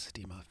her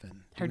dusty muffin. Do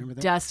you Her remember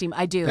that? dusty.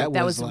 I do. That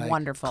was like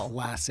wonderful.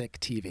 Classic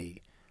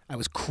TV. I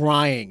was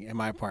crying in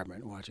my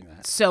apartment watching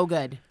that. So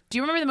good. Do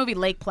you remember the movie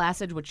Lake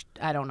Placid, which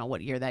I don't know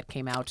what year that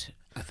came out?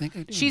 I think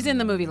I do. She's in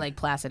the movie Lake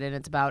Placid, and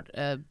it's about,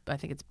 I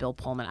think it's Bill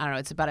Pullman. I don't know.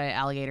 It's about an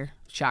alligator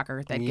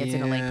shocker that gets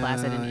into Lake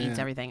Placid and eats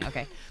everything.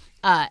 Okay.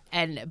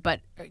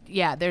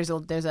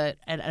 There's an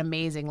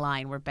amazing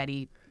line where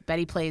Betty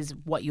plays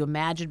what you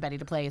imagine Betty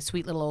to play, a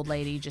sweet little old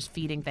lady just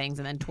feeding things,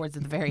 and then towards the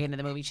very end of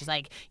the movie, she's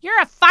like,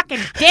 "You're a fucking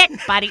dick,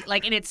 buddy!"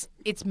 Like, and it's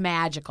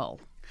magical.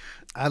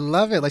 I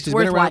love it. Like, she's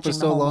Worth been around for watching the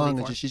so whole long,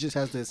 movie and she just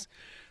has this.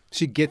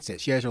 She gets it.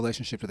 She has a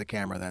relationship to the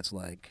camera that's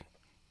like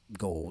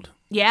gold.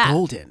 Yeah,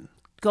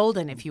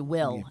 Golden, if you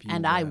will, If you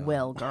and will. I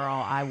will,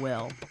 girl, I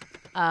will.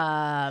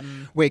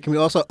 Wait, can we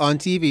also on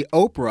TV?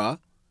 Oprah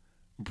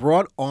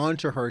brought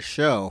onto her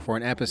show for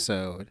an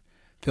episode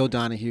Phil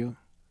Donahue,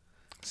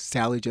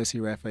 Sally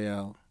Jesse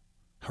Raphael,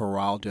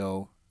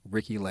 Geraldo,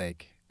 Ricky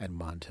Lake, and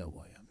Montel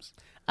Williams.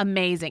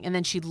 Amazing. And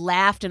then she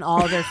laughed in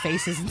all of their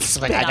faces and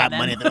spit Like, I on got them.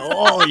 money than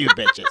all you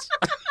bitches.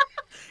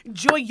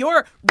 Enjoy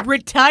your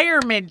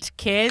retirement,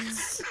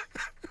 kids.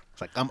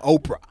 It's like, I'm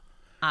Oprah.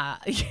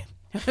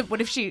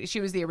 What if she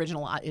was the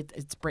original?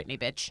 It's Britney,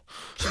 bitch.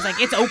 She's like,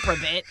 it's Oprah,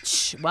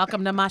 bitch.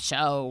 Welcome to my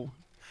show.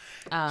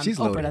 She's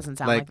Oprah loaded. doesn't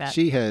sound like that.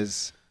 She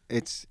has.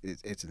 It's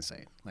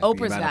insane. Like, the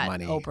Oprah's amount of got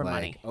money. Oprah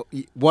money.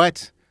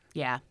 What?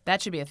 Yeah,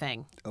 that should be a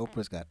thing.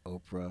 Oprah's got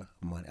Oprah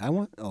money. I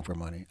want Oprah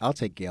money. I'll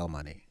take Gail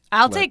money.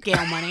 I'll Look. take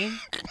Gail money.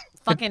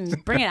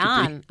 Fucking bring it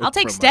on. I'll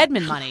take Oprah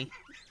Stedman money.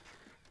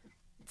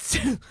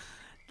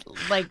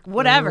 Like,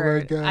 whatever.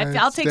 Oh my God,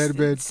 I'll take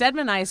Stedman.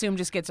 Stedman. I assume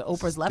just gets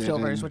Oprah's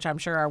leftovers, which I'm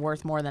sure are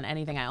worth more than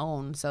anything I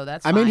own. So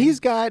that's. I mean, fine.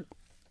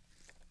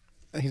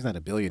 he's not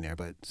a billionaire,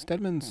 but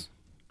Stedman's.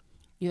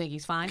 You think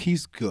he's fine?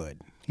 He's good.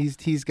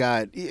 He's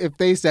got. If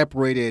they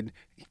separated,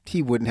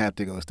 he wouldn't have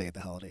to go stay at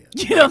the Holiday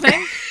Inn. You don't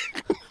think?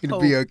 He'd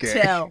be okay.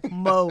 Hotel,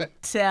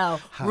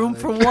 motel, room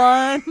for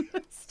one.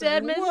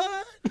 Stedman.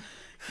 What?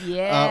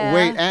 Yeah.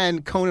 Wait,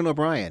 and Conan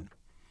O'Brien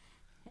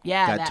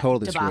yeah, got that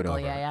totally debacle, screwed over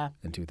Yeah.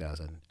 in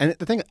 2000. And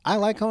the thing, I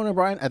like Conan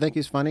O'Brien. I think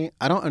he's funny.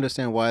 I don't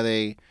understand why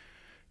they,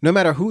 no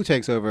matter who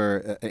takes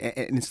over an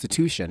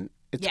institution,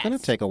 it's going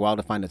Yes. to take a while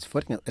to find its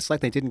footing. It's like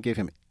they didn't give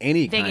him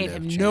any They kind gave of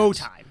him chance. no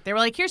time. They were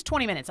like, "Here's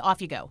 20 minutes.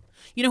 Off you go."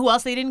 You know who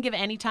else they didn't give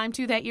any time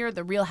to that year?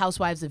 The Real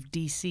Housewives of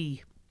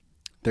D.C.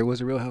 There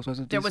was a Real Housewives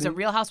of There DC? was a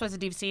Real Housewives of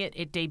D.C.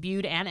 It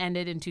debuted and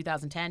ended in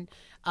 2010.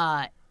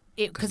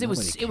 Because it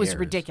was nobody cares.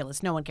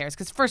 ridiculous. No one cares.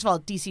 Because first of all,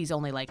 D.C.'s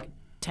only like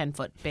 10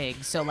 foot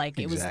big, so like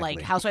it was like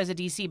Exactly. Housewives of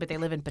D.C., but they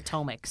live in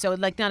Potomac, so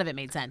like none of it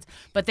made sense.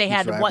 But they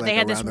had drive, one. like, They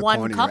had this around the one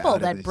corner, you're couple out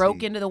of that the broke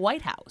seat. into the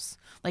White House.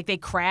 Like they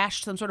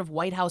crashed some sort of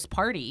White House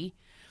party.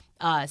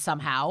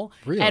 Somehow.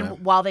 Really?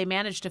 And while they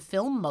managed to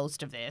film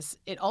most of this,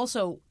 it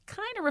also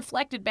kind of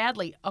reflected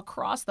badly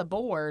across the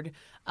board.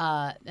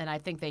 And I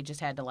think they just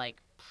had to like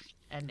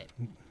end it.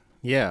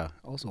 Yeah.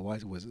 Also, why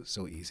was it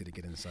so easy to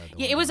get inside the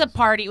Yeah, White it was a House?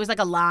 party. It was like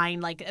a line.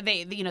 Like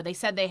they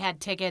said they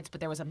had tickets, but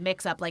there was a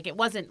mix-up. Like it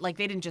wasn't like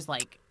they didn't just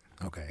like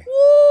Okay.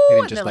 woo, didn't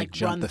and just, then like, like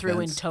jump run the through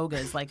fence. in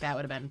togas. Like that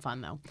would have been fun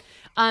though.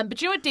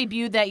 But you know what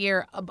debuted that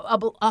year?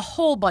 A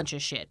whole bunch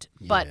of shit.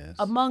 But Yes.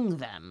 among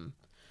them.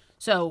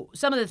 So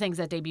some of the things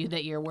that debuted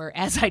that year were,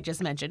 as I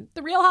just mentioned,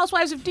 The Real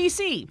Housewives of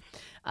D.C.,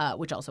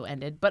 which also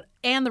ended,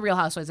 and The Real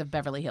Housewives of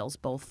Beverly Hills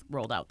both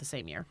rolled out the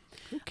same year.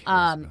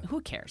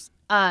 Who cares?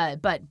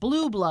 But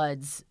Blue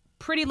Bloods,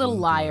 Pretty Little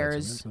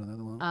Liars,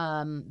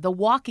 The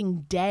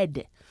Walking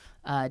Dead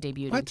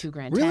debuted in What?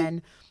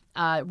 2010.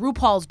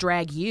 RuPaul's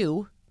Drag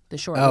You, the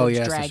short Oh,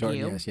 yes. Drag the short,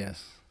 You,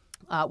 yes.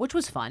 which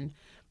was fun.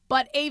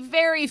 But a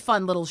very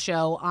fun little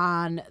show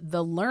on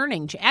the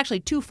Learning actually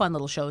two fun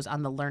little shows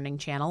on the Learning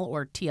Channel,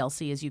 or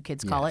TLC as you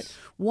kids call it. Yes.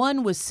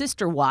 One was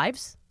Sister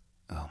Wives,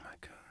 Oh, my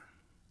God.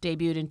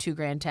 debuted in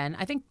 2010.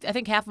 I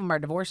think half of them are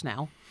divorced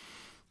now.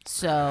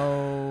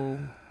 So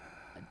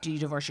do you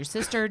divorce your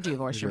sister? Do you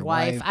divorce your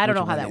wife? I don't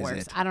know Which how one that is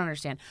works. it? I don't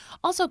understand.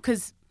 Also,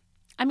 because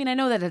I mean, I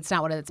know that it's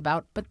not what it's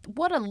about, but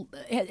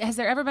has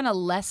there ever been a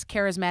less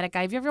charismatic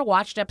guy? Have you ever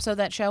watched an episode of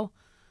that show?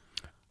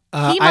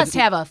 He must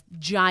have a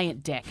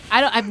giant dick. I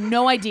have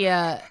no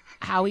idea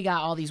how he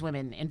got all these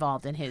women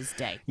involved in his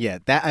day. Yeah,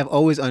 that I've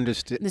always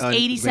understood. There's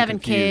 87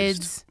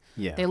 kids.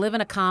 Yeah. They live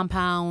in a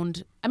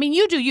compound. I mean,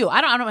 you do you.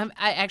 I don't.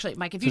 Actually,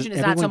 my confusion is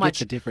not so everyone much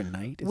gets a different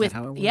night? Is with that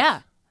how it works?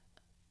 yeah.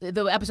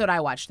 The episode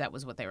I watched, that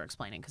was what they were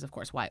explaining. Because of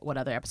course, what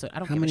other episode? I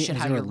don't How give many? a shit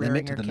Is how there you're a rearing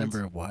limit to your the kids.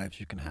 number of wives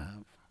you can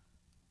have?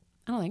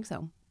 I don't think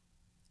so.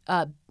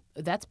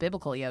 That's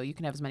biblical, yo. You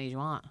can have as many as you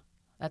want.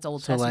 That's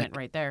Old So, Testament like,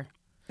 right there.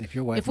 If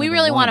your wife. If we number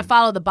really want to one-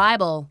 follow the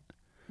Bible,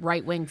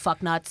 right wing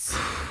fucknuts,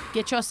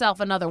 get yourself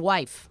another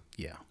wife.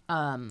 Yeah.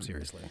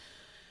 Seriously.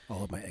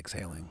 All of my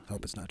exhaling.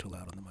 Hope it's not too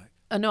loud on the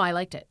mic. No, I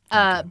liked it.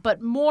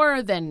 But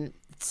more than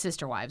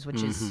Sister Wives,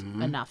 which is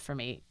Mm-hmm. enough for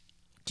me.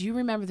 Do you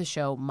remember the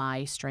show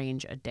My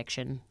Strange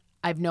Addiction?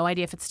 I have no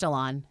idea if it's still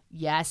on.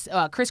 Yes.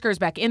 Chris Kerr's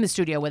back in the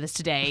studio with us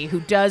today.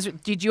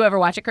 Did you ever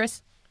watch it,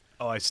 Chris?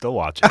 Oh, I still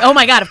watch it. Oh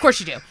my God, of course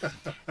you do.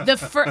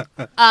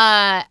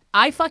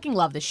 I fucking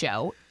love the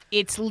show.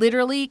 It's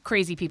literally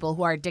crazy people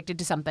who are addicted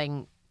to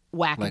something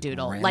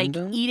wackadoodle. Like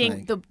random?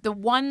 eating, Like- the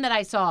one that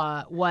I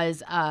saw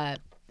was, I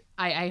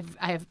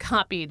I have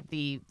copied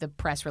the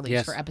press release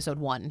Yes. for episode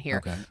 1 here.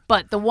 Okay.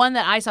 But the one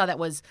that I saw that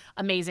was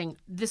amazing,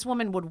 this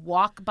woman would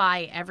walk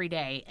by every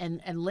day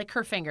and lick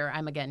her finger.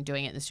 I'm, again,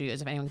 doing it in the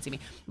studios if anyone can see me.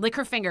 Lick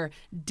her finger,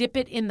 dip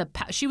it in the...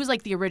 She was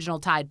like the original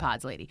Tide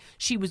Pods lady.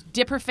 She was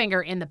dip her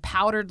finger in the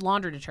powdered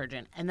laundry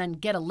detergent and then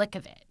get a lick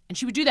of it. And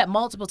she would do that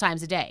multiple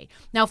times a day.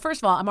 Now,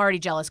 first of all, I'm already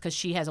jealous because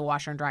she has a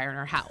washer and dryer in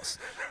her house.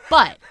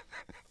 But...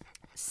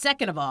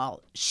 Second of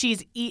all,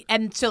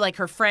 and so like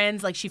her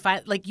friends, like she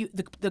find like you.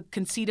 The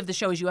conceit of the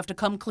show is you have to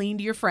come clean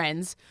to your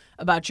friends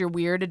about your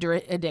weird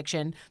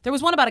addiction. There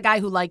was one about a guy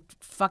who liked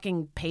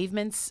fucking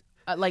pavements,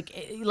 like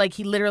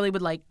he literally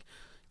would like,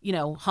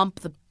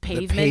 hump the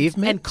pavement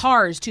and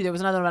cars too. There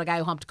was another one about a guy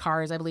who humped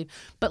cars, I believe.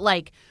 But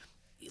like,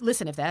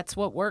 listen, if that's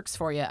what works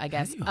for you, I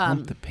guess. Isn't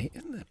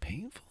that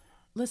painful?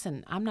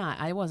 Listen,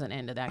 I wasn't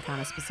into that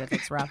kind of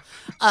specifics, Rob.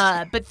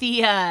 But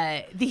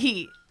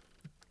the.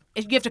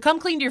 You have to come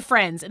clean to your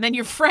friends, and then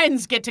your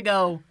friends get to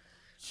go,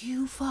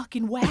 you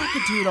fucking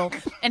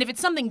wackadoodle. And if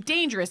it's something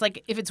dangerous,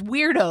 like if it's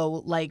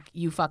weirdo, like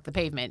you fuck the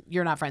pavement,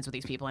 you're not friends with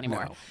these people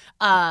anymore.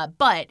 No.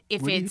 But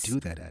if Where it's do you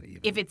do that at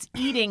even? if it's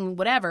eating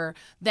whatever,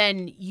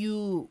 then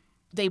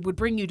they would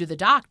bring you to the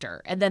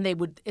doctor. And then they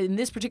would, in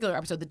this particular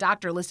episode, the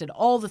doctor listed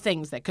all the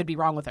things that could be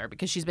wrong with her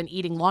because she's been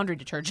eating laundry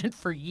detergent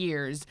for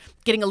years,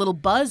 getting a little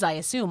buzz, I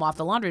assume, off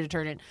the laundry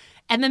detergent.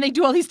 And then they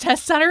do all these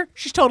tests on her.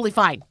 She's totally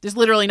fine. There's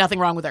literally nothing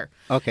wrong with her.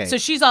 Okay. So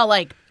she's all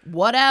like,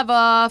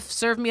 whatever,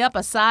 serve me up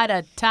a side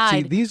of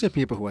Tide. See, these are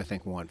people who I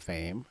think want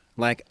fame.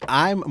 Like,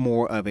 I'm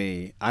more of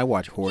I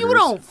watch Hoarders. You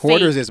don't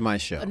Hoarders fake- is my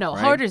show. No,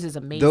 right? Hoarders is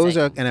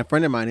amazing. And a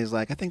friend of mine is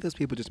like, I think those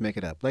people just make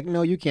it up. Like,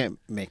 no, you can't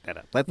make that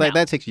up. Like,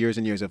 that takes years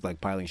and years of like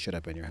piling shit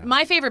up in your house.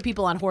 My favorite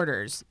people on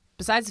Hoarders,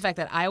 besides the fact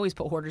that I always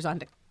put Hoarders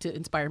on to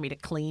inspire me to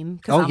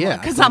clean. Oh, yeah.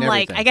 Because I I'm clean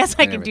like, everything. I guess I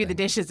Clean can do the everything.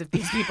 dishes if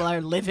these people are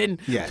living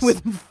Yes.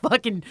 with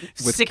fucking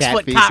With 6 cat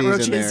foot feces in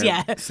cockroaches. their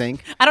Yeah.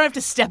 sink. I don't have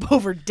to step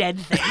over dead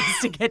things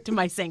to get to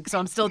my sink, so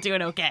I'm still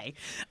doing okay.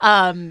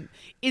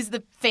 Is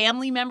the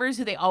family members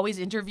who they always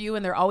interview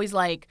and they're always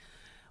like,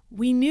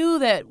 we knew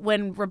that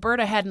when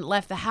Roberta hadn't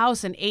left the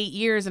house in 8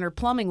 years and her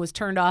plumbing was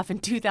turned off in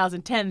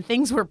 2010,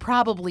 things were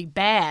probably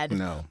bad.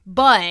 No.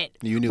 But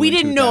You knew we in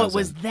didn't know it 2000.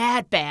 was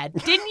that bad.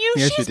 Didn't you?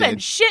 Yes, She's you been did.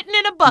 shitting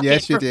in a bucket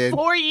Yes, you for did.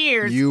 4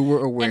 years. You were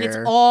aware. And it's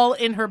all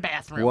in her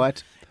bathroom.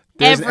 What?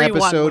 There's Everyone an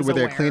episode was where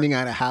they're aware. cleaning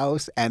out a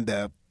house and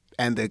the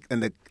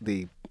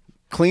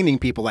cleaning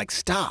people like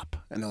stop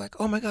and they're like,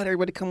 oh my God,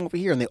 everybody come over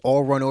here, and they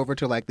all run over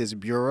to like this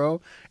bureau,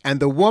 and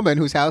the woman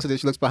whose house it is,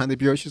 she looks behind the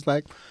bureau, she's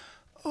like,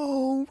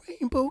 oh,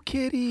 Rainbow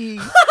Kitty.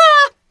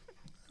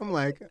 I'm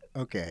like,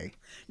 okay.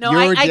 No,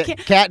 Your I can't.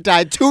 cat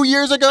died 2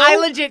 years ago? I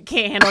legit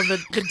can't handle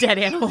the dead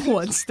animal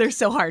ones. They're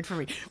so hard for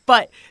me.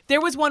 But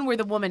there was one where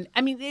the woman,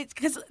 I mean, it's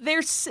because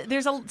there's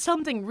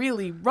something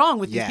really wrong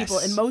with these people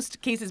in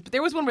most cases. But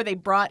there was one where they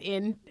brought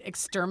in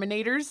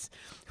exterminators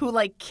who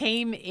like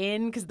came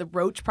in because the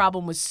roach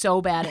problem was so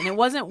bad. And it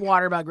wasn't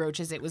water bug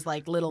roaches. It was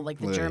like little, like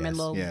the Well, German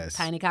little yes.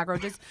 tiny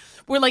cockroaches.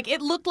 Where like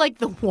it looked like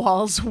the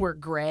walls were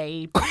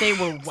gray, but they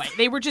were white.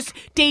 They were just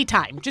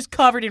daytime, just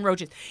covered in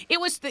roaches.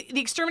 It was the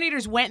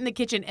exterminators went in the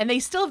kitchen and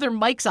they still have their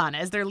mics on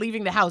as they're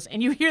leaving the house,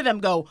 and you hear them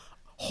go,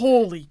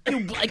 holy,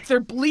 like they're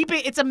bleeping.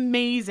 It's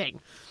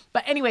amazing.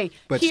 But anyway,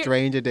 But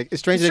Strange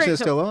Addiction is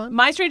still on?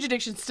 My Strange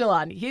Addiction's still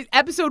on.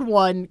 Episode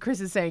 1,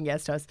 Chris is saying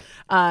yes to us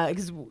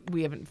because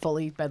we haven't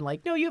fully been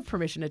like, no, you have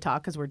permission to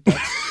talk because we're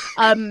dicks.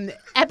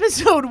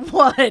 Episode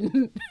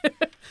 1,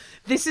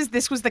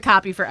 this was the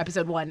copy for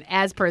episode 1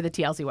 as per the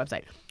TLC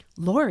website.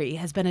 Lori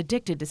has been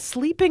addicted to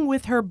sleeping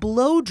with her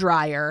blow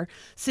dryer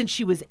since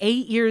she was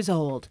 8 years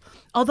old.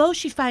 Although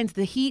she finds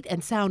the heat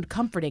and sound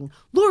comforting,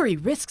 Lori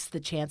risks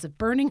the chance of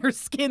burning her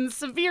skin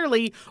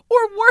severely or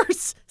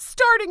worse,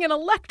 starting an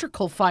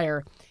electrical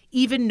fire.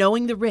 Even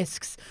knowing the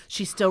risks,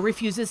 she still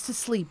refuses to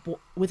sleep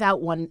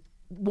without one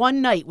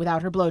night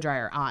without her blow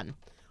dryer on.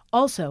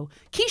 Also,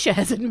 Keisha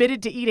has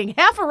admitted to eating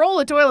half a roll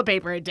of toilet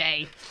paper a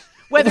day.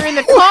 Whether in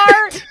the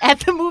car,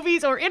 at the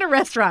movies, or in a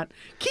restaurant,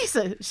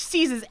 Keisha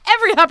seizes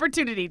every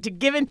opportunity to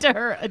give in to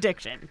her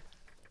addiction.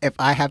 If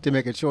I have to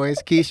make a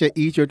choice, Keisha,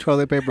 eat your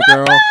toilet paper,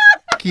 girl.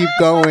 Keep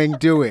going,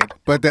 do it.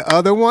 But the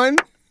other one,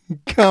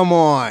 come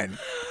on.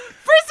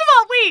 First of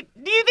all, wait,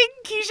 do you think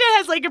Keisha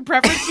has like a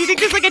preference? Do you think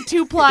there's like a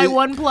 2-ply,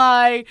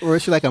 1-ply? Or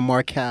is she like a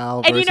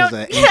Marcal And versus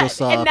an Angel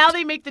Soft? and now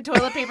they make the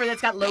toilet paper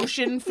that's got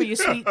lotion for you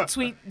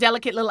sweet,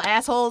 delicate little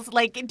assholes.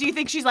 Like, do you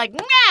think she's like,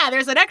 nah,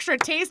 there's an extra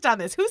taste on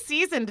this? Who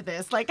seasoned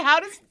this? Like, how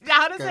does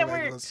Got that like a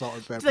work? little salt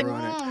and She's pepper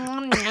like,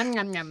 on it. "Mm,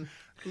 yum, yum."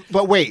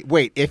 But wait.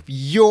 If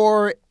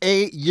your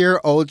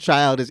 8-year-old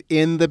child is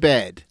in the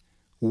bed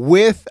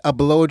with a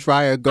blow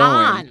dryer going,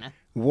 On.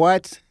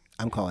 what?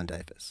 I'm calling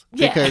DIFUS.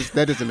 Yeah. Because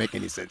that doesn't make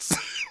any sense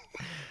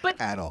But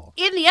at all.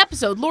 in the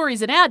episode,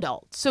 Lori's an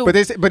adult. So She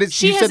has said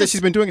that es-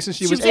 she's been doing it since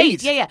she was 8.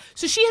 eight. Yeah.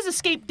 So she has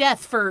escaped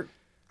death for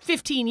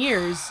 15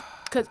 years.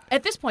 Because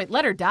at this point,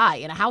 let her die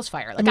in a house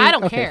fire. Like, I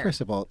don't okay, care. First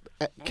of all,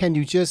 can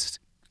you just,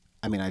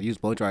 I've used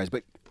blow dryers,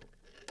 but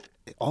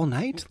all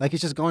night? Like,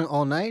 it's just going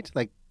all night?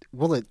 Like,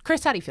 will it,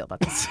 Chris, how do you feel about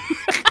this?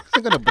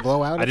 something going to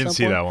blow out? I didn't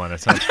see that one. It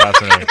sounds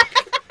fascinating.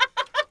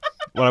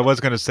 What I was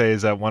going to say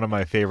is that one of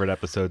my favorite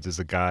episodes is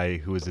a guy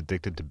who is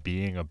addicted to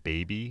being a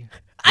baby.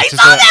 I saw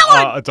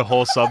that one. It's a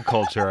whole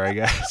subculture, I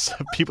guess.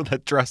 People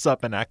that dress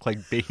up and act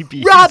like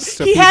babies. Rob,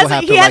 So he people has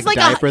have he to, has like,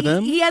 like diaper a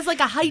them? he has like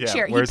a high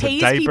chair. He Wears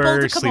pays a people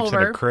diaper, to come sleeps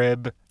over. in a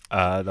crib.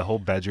 The whole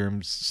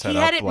bedroom's set He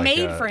up had it like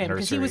made a for him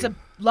because he was a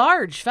nursery.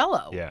 large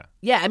fellow. Yeah.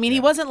 Yeah, I mean he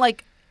Yeah. wasn't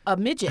like a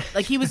midget.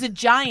 Like he was a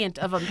giant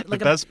of a The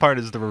like a best part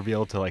is the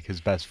reveal to like his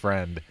best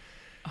friend,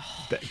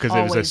 because it was a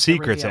always the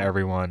secret to reveal.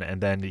 everyone,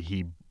 and then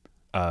he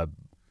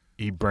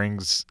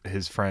brings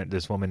his friend,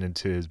 this woman,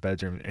 into his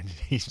bedroom, and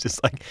he's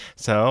just like,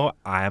 "So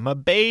I'm a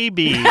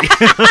baby."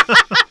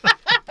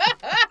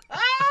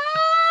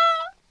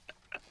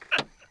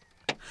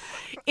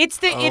 It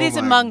is my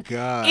among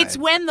God. it's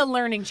when the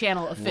Learning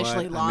Channel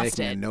officially I'm lost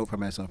making it. a note for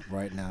myself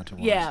right now to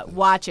watch Yeah, this.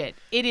 watch it.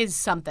 It is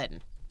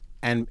something.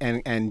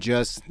 And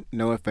just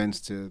no offense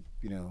to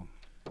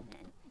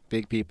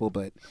big people,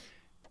 but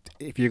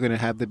if you're gonna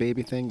have the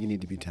baby thing, you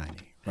need to be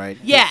tiny, right?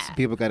 Yeah.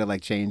 People got to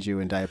like change you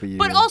and diaper you.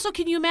 But also,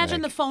 can you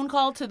imagine the phone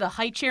call to the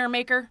high chair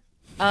maker?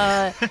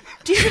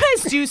 Do you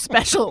guys do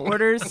special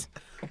orders?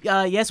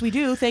 Yes, we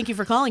do. Thank you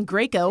for calling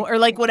Graco or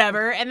like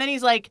whatever. And then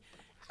he's like,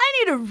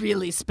 I need a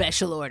really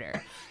special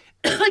order.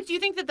 Like, do you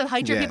think that the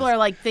high chair Yes. people are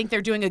like think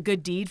they're doing a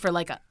good deed for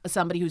like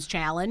somebody who's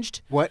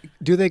challenged? What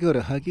do they go to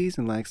Huggies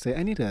and like say,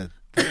 I need a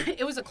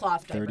It was a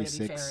cloth diaper. To be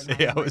 36. fair, in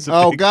my Yeah, it memory. was a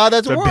Oh, big, God,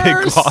 that's it's a big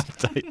worse. cloth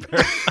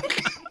diaper.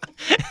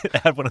 It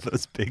had one of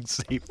those big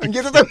safety. I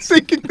guess I'm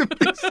thinking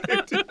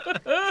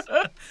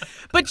the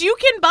But you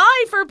can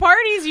buy for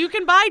parties. You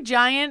can buy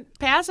giant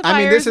pacifiers.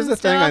 I mean, this is and the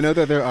thing. stuff. I know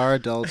that there are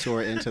adults who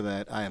are into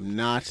that. I am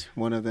not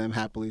one of them,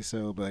 happily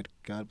so, but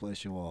God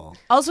bless you all.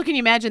 Also, can you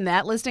imagine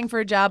that listing for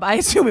a job? I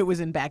assume it was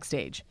in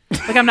Backstage.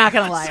 Like, I'm not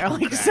gonna lie, or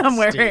like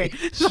somewhere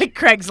like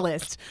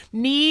Craigslist.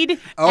 Need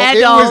Oh, it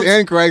adult. was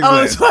in Craigslist. Oh,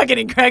 it was fucking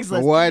in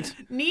Craigslist. What?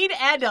 Need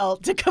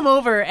adult to come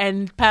over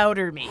and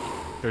powder me.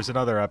 There's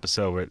another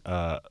episode with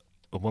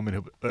a woman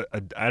who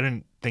I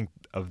didn't think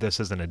of this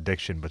as an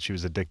addiction, but she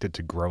was addicted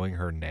to growing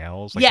her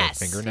nails, like Yes.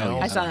 her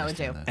fingernails. I saw that one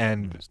too. understand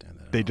And understand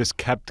that at they all. just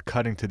kept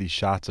cutting to these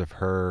shots of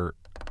her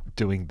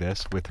doing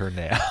this with her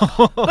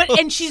nail.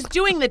 And she's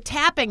doing the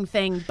tapping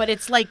thing, but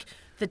it's like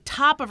the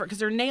top of her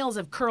because her nails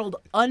have curled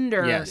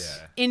under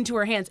Yes. into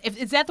her hands.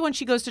 Is that the one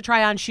she goes to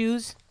try on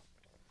shoes?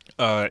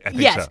 I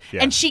think Yes, so.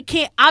 Yeah. and she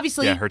can't.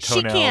 Obviously, Yeah, her she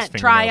toenails, can't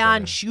try fingernails, on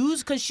everything. shoes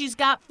because she's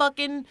got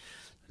fucking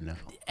No,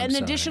 I'm an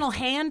sorry. additional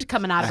hand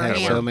coming out of I her have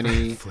hand. so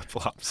many flip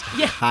flops.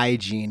 Yeah.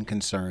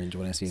 concerns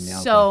when I see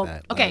nails So, like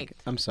that. okay. Like,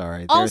 I'm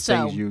sorry. Also-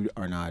 There are things you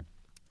are not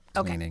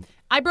cleaning.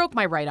 I broke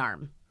my right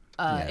arm.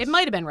 Yes. It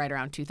might have been right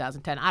around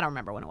 2010. I don't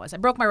remember when it was. I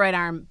broke my right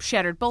arm,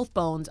 shattered both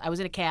bones. I was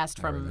in a cast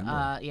from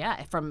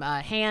from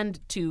hand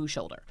to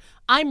shoulder.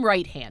 I'm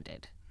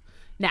right-handed.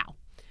 Now,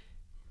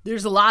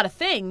 there's a lot of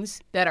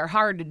things that are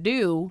hard to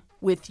do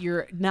with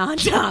your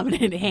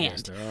non-dominant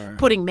hand. there are.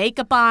 Putting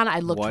makeup on, I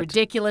looked What?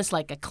 ridiculous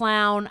like a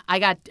clown. I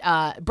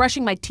got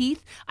brushing my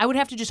teeth. I would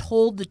have to just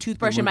hold the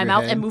toothbrush in move my your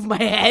mouth head? and move my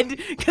head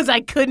because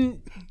I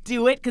couldn't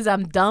do it because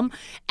I'm dumb.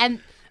 And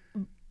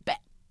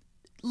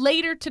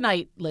later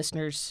tonight,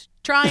 listeners,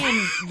 try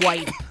and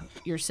wipe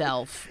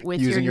yourself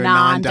with Using your your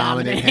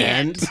non-dominant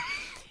non-dominant hand.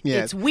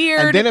 Yes. It's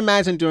weird. And then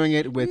imagine doing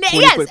it with 20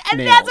 Yes, foot and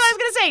nails. that's what I was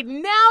gonna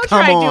say. Now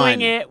Come try on.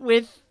 doing it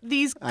with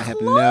these I have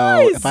claws.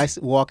 no. If I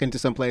walk into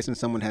some place and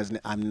someone has,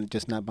 I'm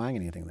just not buying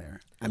anything there.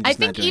 I'm just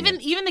I not think doing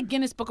it. even the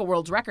Guinness Book of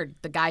World Record,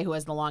 the guy who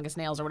has the longest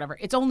nails or whatever,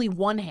 it's only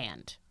one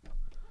hand.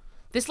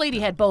 This lady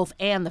had both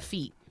and the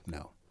feet.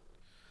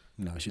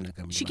 No, she's not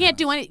coming. She can't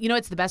do any. You know,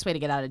 it's the best way to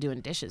get out of doing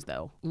dishes,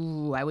 though.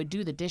 Ooh, I would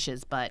do the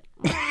dishes, but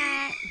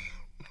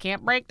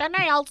can't break the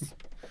nails.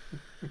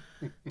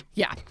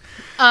 Yeah.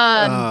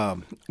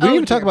 We didn't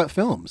even talk dear. about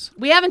films.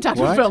 We haven't talked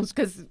about What? films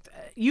because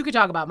you could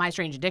talk about My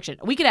Strange Addiction.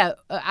 We could have.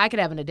 I could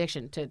have an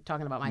addiction to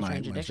talking about My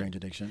Strange My Addiction. Strange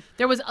Addiction.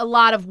 There was a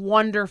lot of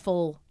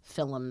wonderful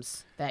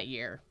films that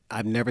year.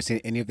 I've never seen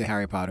any of the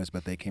Harry Potters,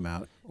 but they came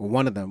out.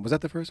 One of them was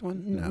that the first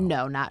one?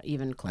 No, not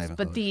even close. even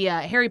But close. the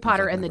Harry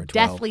Potter like and the number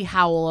 12. Deathly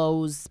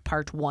Hallows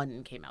Part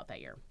 1 came out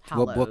that year.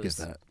 What book is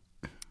Hallows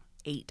that?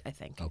 8, I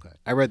think. Okay,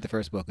 I read the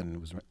first book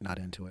and was not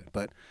into it,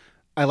 but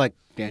I like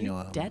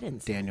Daniel. dead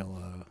inside. Daniel.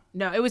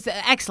 No, it was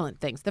excellent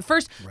things. The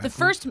first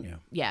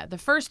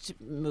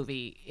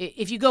movie.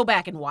 If you go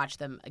back and watch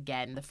them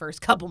again, the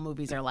first couple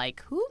movies are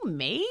like, who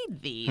made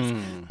these?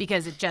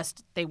 Because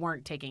they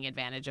weren't taking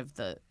advantage of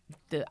the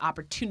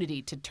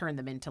opportunity to turn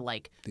them into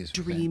like These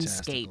are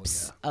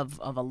dreamscapes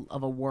fantastical,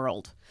 of a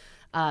world.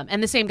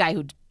 And the same guy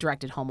who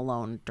directed Home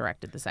Alone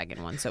directed the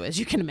second one. So as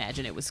you can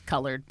imagine, it was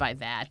colored by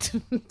that.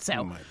 So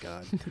Oh my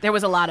God. there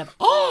was a lot of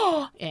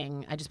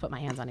ing. I just put my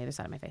hands on either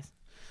side of my face.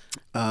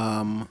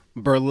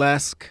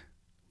 Burlesque.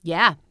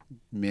 Yeah.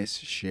 Miss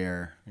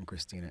Cher and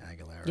Christina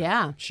Aguilera.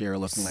 Yeah. Cher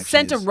looking like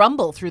Sent a she's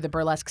rumble through the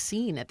burlesque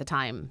scene at the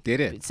time. Did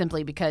it?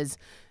 Simply because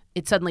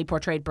it suddenly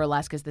portrayed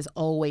burlesque as this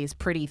always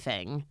pretty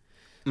thing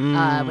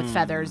with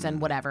feathers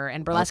and whatever.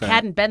 And burlesque Okay.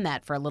 hadn't been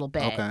that for a little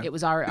bit. Okay. It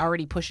was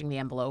already pushing the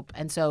envelope.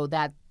 And so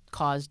that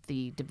caused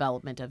the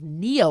development of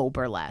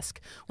neo-burlesque,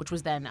 which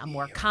was then a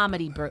more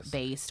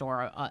comedy-based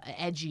or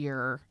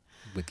edgier.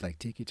 With like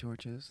tiki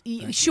torches.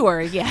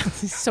 Sure, yeah,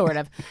 sort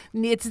of.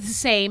 It's the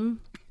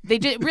same. They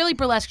did really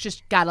burlesque.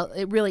 Just got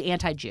really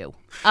anti-Jew.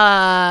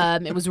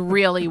 It was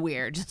really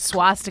weird.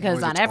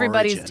 Swastikas on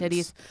everybody's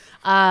titties.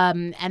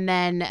 And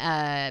then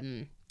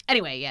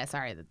anyway, yeah.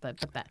 Sorry,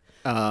 that.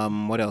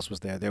 What else was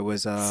there? There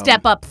was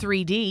Step Up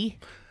 3D.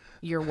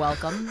 You're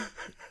welcome.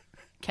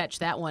 Catch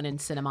that one in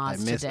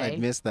cinemas today. I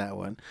missed that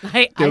one.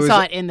 I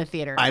saw it in the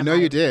theater. I know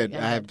you did.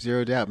 I have did.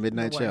 zero doubt.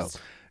 Midnight The Show. worst.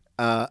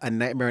 A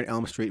Nightmare on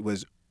Elm Street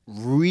was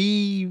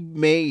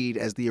remade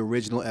as the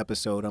original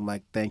episode. I'm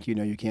like, thank you.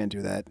 No, you can't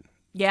do that.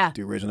 Yeah.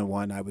 The original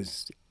one, I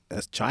was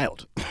a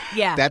child.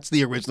 Yeah. That's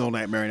the original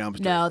Nightmare on Elm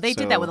Street. No, they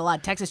did that with a lot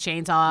of Texas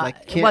Chainsaw.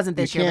 It wasn't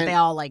this year, but they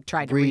all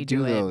tried to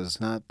redo it. those.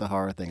 Not the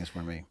horror things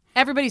for me.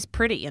 Everybody's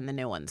pretty in the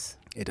new ones.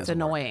 It doesn't It's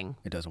annoying. Work.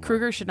 It doesn't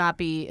Kruger work. should not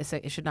be.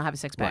 It should not have a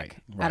six pack.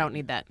 Right. I don't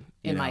need that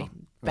in my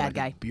bad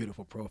guy.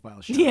 Beautiful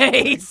profile shot.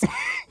 Yes.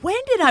 When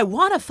did I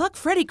want to fuck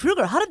Freddy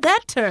Krueger? How did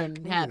that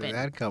happen? Where did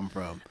that come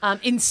from?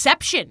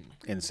 Inception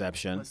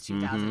Inception. was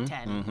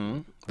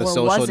 2010. The Or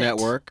Social was it?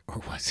 Network,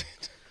 or was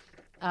it?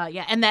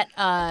 Yeah, and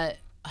that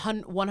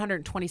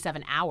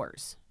 127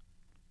 hours.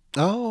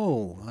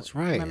 Oh, that's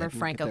right. Remember I didn't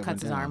Franco think that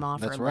cuts went his arm down.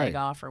 off That's or right. leg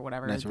off or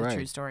whatever That's the right.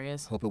 true story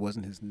is. Hope it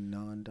wasn't his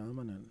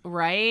non-dominant.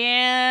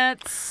 Right.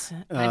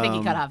 I think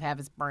he cut off half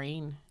his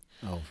brain.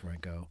 Oh,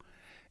 Franco.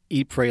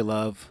 Eat, Pray,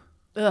 Love.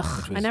 Ugh,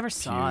 I was never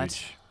saw it.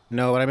 huge.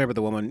 No, but I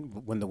remember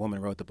when the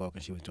woman wrote the book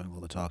and she was doing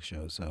all the talk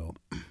shows, so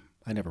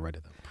I never read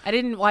it, though. I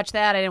didn't watch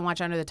that. I didn't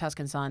watch Under the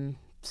Tuscan Sun.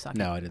 Suck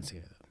No, I didn't see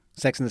it.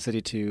 Sex and the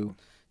City 2.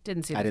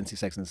 Didn't see I that. didn't see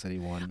Sex and the City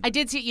 1. I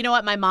did see. You know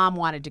what? My mom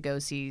wanted to go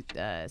see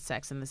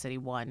Sex and the City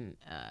 1.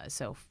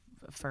 So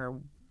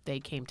they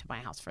came to my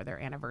house for their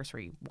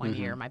anniversary one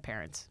year. My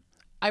parents,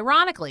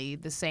 ironically,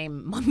 the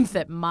same month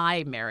that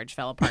my marriage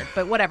fell apart.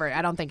 But whatever.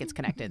 I don't think it's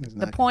connected.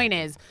 The point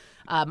is,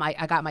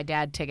 I got my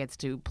dad tickets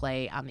to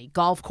play on the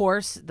golf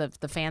course, the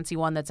fancy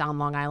one that's on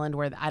Long Island,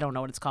 where I don't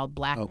know what it's called,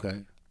 Black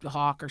Okay.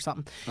 Hawk or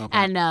something. Okay.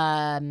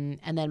 And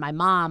then my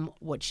mom,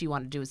 what she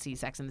wanted to do was see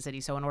Sex and the City.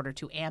 So in order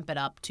to amp it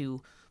up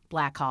to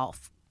Black Hawk,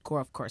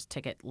 of course,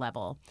 ticket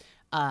level,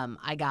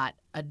 I got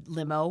a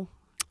limo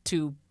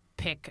to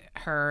pick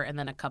her and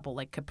then a couple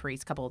like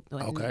Caprice,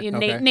 Okay,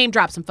 name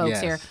drop some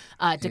folks Yes.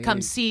 here to come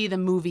Hey. see the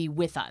movie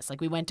with us. Like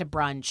we went to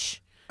brunch.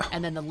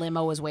 And then the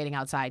limo was waiting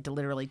outside to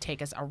literally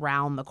take us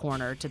around the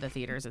corner to the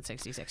theaters at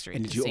 66th Street.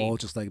 And did to you see. all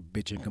just like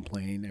bitch and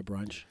complain at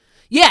brunch?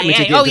 Yeah, Which you yeah.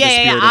 did Oh, for the yeah, yeah,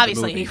 spirit yeah. of the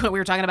Obviously, movie. we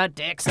were talking about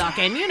dick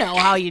sucking. You know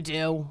how you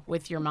do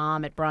with your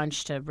mom at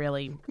brunch to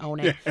really own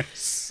it.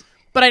 Yes.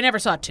 But I never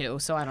saw 2,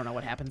 so I don't know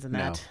what happens in No,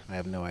 that. I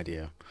have no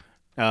idea.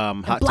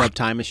 Hot Tub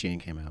Time Machine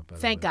came out. By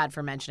the Thank way. God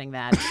for mentioning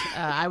that.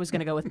 I was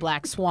going to go with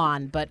Black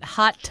Swan, but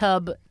Hot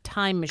Tub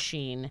Time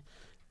Machine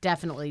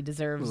definitely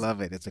deserves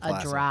Love it. It's a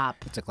classic. drop.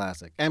 It's a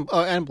classic. And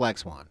Black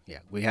Swan. Yeah,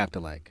 we have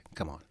to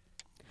come on.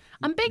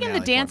 I'm big into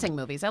Natalie dancing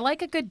movies. I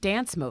like a good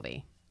dance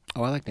movie.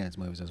 Oh, I like dance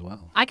movies as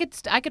well. I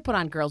could put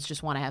on Girls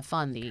Just Want to Have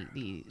Fun.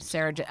 The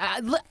Sarah.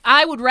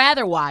 I would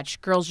rather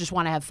watch Girls Just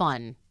Want to Have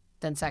Fun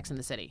than Sex and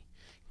the City,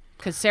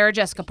 because Sarah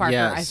Jessica Parker,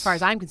 Yes. as far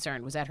as I'm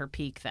concerned, was at her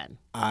peak then.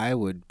 I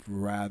would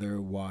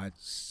rather watch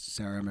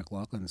Sarah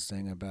McLachlan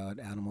sing about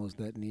animals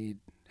that need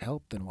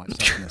help than watch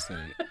Sex and the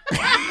City.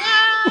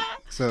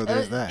 So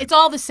there's that. It's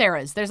all the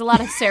Sarahs. There's a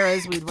lot of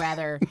Sarahs we'd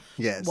rather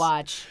Yes.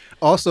 watch.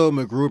 Also,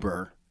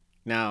 MacGruber.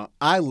 Now,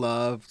 I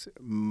loved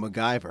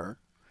MacGyver,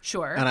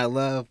 Sure. and I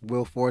love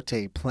Will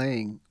Forte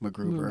playing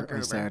MacGruber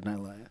on Saturday Night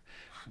Live.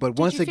 But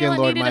once you feel again, it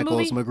Lord needed a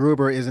Michaels, movie?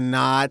 MacGruber is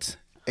not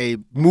a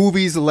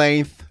movie's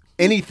length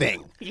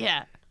anything.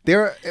 Yeah.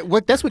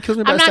 That's what kills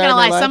me about I'm not Saturday gonna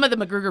lie. Night Live. Some of the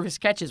MacGruber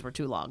sketches were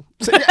too long.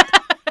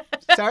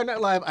 Saturday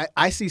Night Live,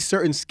 I see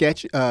certain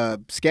sketches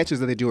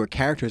that they do or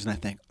characters, and I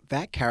think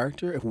that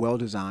character, if well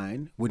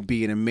designed, would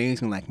be an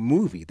amazing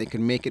movie. They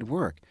could make it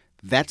work.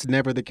 That's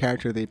never the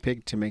character they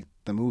pick to make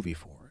the movie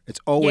for. It's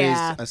always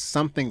Yeah.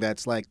 something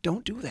that's like,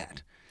 don't do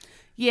that.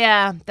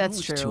 Yeah, that's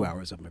Watch true. 2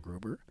 hours of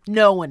MacGruber.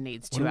 No one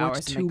needs 2 Wanna watch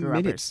hours. 2 MacGruber.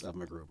 minutes of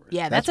MacGruber.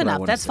 Yeah, that's what I enough.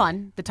 wanna That's say.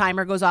 fun. The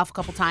timer goes off a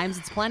couple times.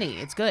 It's plenty.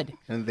 It's good.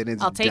 And then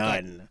it's I'll take it.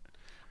 done.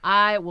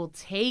 I will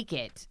take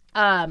it.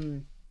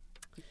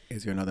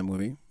 Is there another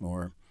movie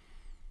or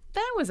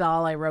That was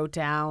all I wrote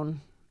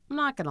down. I'm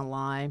not gonna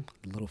lie.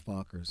 Little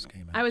Fockers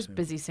came out? I was too.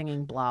 busy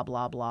singing blah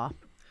blah blah.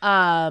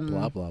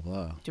 Blah blah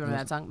blah. Do you remember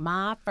that song?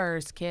 My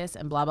First Kiss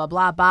and blah blah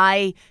blah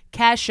by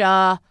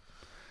Kesha.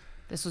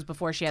 This was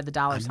before she had the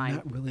dollar I'm sign.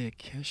 not really a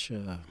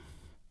Kesha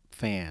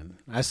fan.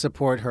 I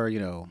support her,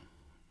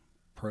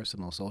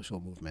 personal social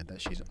movement that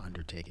she's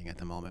undertaking at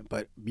the moment.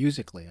 But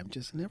musically, I'm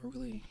just never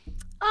really.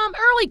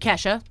 Early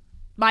Kesha.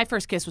 My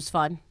First Kiss was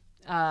fun.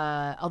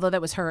 Although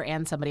that was her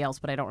and somebody else,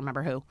 but I don't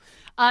remember who.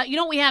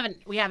 We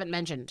haven't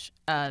mentioned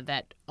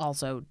that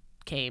also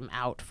came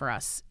out for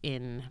us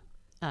in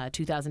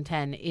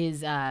 2010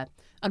 is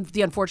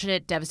the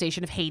unfortunate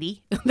devastation of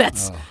Haiti.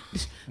 That's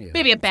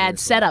maybe a bad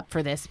setup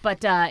for this,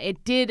 but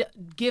it did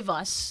give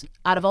us,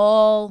 out of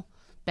all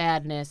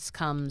badness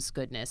comes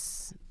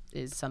goodness.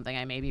 is something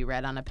I maybe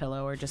read on a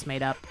pillow or just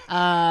made up.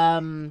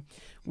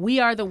 We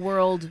Are the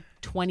World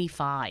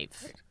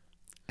 25.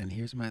 And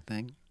here's my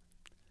thing.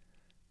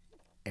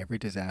 Every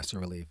disaster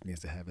relief needs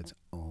to have its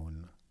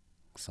own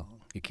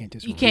song. You can't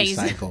just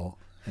recycle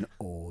an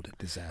old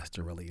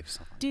disaster relief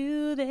song.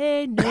 Do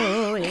they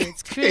know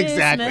it's Christmas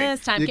Exactly.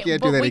 time? You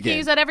can't do that we again. can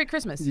use that every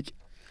Christmas.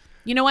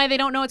 You know why they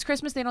don't know it's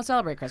Christmas? They don't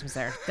celebrate Christmas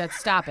there.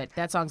 Stop it.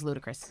 That song's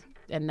ludicrous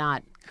and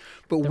not.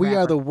 But We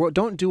Are the World.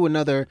 Don't do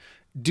another.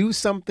 Do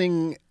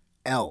something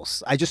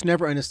else. I just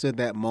never understood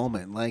that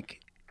moment. Like.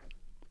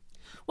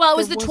 Well, it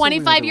was There the was a We Are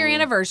the 25-year World.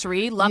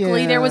 anniversary.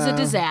 Luckily, there was a Yeah.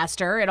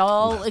 disaster.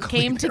 It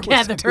came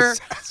together.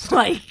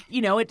 Like,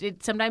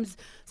 it sometimes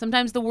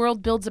the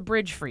world builds a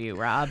bridge for you,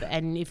 Rob.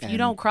 And if you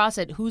don't cross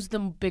it, who's the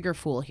bigger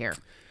fool here?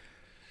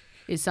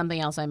 Is something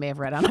else I may have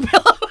read on a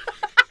pillow.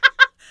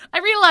 I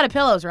read a lot of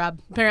pillows, Rob.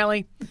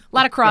 Apparently, a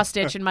lot of cross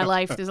stitch in my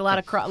life. There's a lot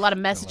of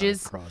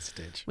messages. Cross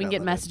stitch. We can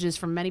get messages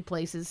from many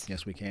places.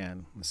 Yes, we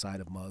can. On the side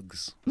of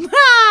mugs.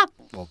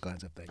 All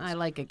kinds of things. I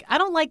like it. I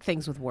don't like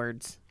things with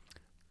words.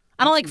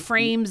 I don't like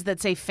frames that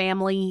say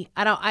family.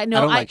 I don't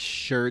like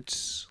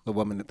shirts.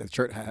 The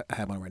shirt I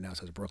have on right now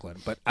says Brooklyn,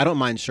 but I don't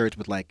mind shirts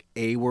with like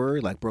a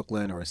word, like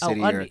Brooklyn or a city.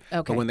 okay.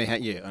 But when they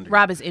have under.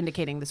 Rob is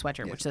indicating the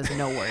sweatshirt, which says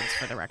no words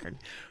for the record.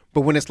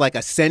 But when it's like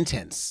a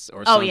sentence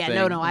or Oh something. yeah,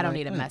 no, I don't like,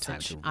 need a I have time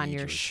message to on read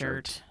your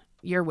shirt.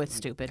 You're with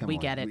stupid. Come we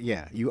on. get it.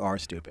 Yeah, you are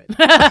stupid.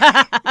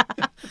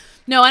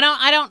 No,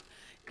 I don't.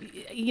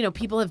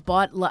 People have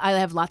bought. I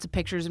have lots of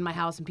pictures in my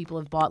house, and people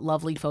have bought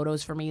lovely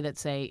photos for me that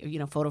say,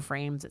 photo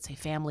frames that say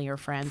family or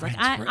friends. Like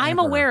I'm forever.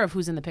 aware of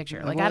who's in the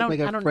picture. Like I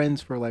don't.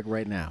 friends for like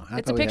right now.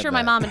 It's a picture of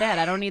my mom and dad.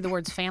 I don't need the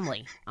words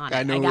family on it.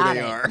 I know who got they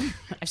it. are.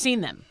 I've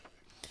seen them.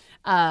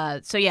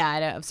 So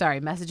yeah, I'm sorry.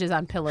 Messages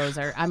on pillows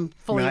are. I'm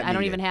fully. Not I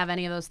don't needed. even have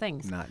any of those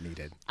things. Not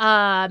needed.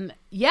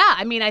 Yeah.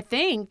 I mean, I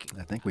think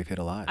we've hit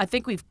a lot.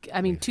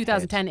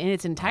 2010 in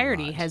its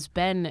entirety has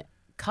been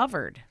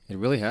covered. It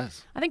really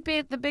has. I think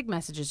the big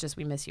message is just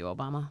we miss you,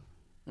 Obama.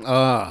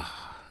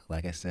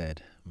 Like I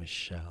said,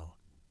 Michelle,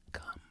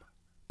 come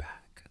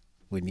back.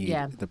 We need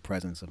the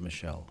presence of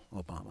Michelle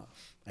Obama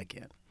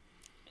again.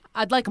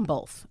 I'd like them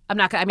both. I'm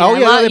not gonna.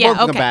 They both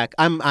okay. come back.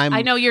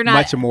 I know you're not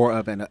much more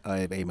of a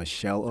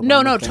Michelle Obama.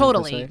 No, fan, per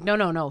totally. se.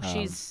 No.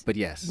 She's But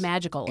yes,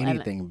 magical.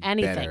 Anything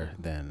anything better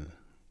than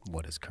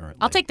what is currently.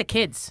 I'll take the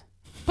kids.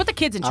 Put the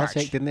kids in charge.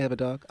 Didn't they have a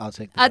dog? I'll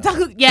take the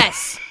dog.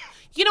 Yes.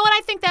 You know what? I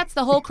think that's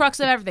the whole crux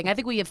of everything. I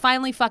think we have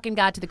finally fucking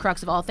got to the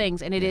crux of all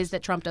things, and it is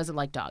that Trump doesn't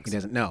like dogs. He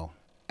doesn't know.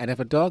 And if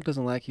a dog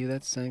doesn't like you,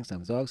 that's saying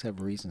something. Dogs have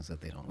reasons that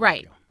they don't like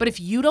Right. you. But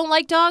if you don't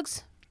like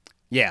dogs,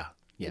 Yeah.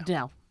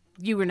 no,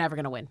 you were never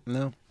going to win.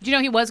 No. Did you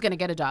know he was going to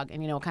get a dog?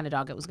 And you know what kind of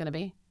dog it was going to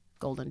be?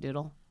 Golden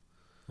Doodle.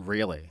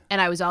 Really? And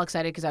I was all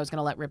excited because I was going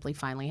to let Ripley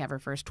finally have her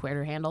first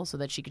Twitter handle so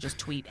that she could just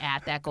tweet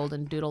at that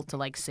Golden Doodle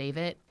to save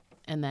it.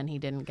 And then he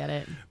didn't get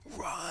it.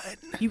 Run.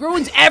 He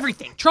ruins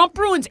everything. Trump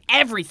ruins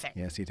everything.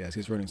 Yes, he does.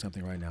 He's running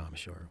something right now, I'm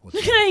sure.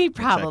 He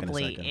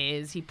probably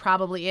is. He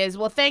probably is.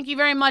 Well, thank you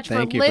very much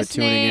Thank for you for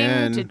listening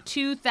tuning in. to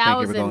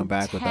 2010, for going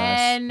back with us.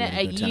 We a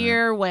had a good time.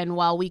 year when,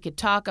 while we could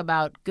talk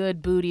about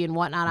good booty and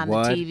whatnot on the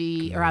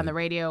TV or on the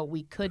radio,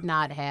 we could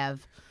not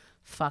have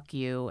 "Fuck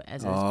You"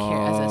 as a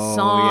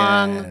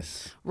song,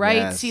 yes. right?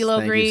 Yes. CeeLo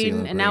Thank you, Green,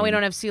 CeeLo and now we Green.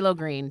 don't have CeeLo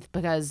Green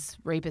because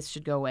rapists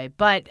should go away.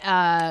 But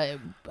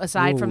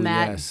aside from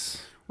that.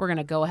 Yes. We're going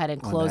to go ahead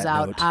and On close that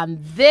out note. on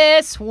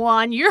this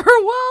one. You're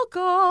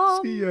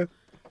welcome. See ya.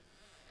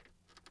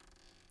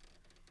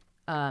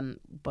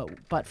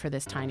 But for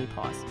this tiny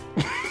pause.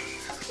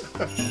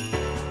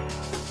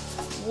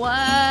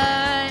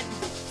 What?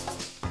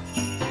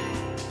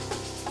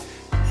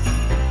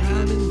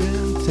 Driving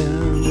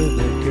downtown with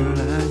a girl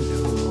I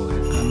know,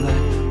 and I'm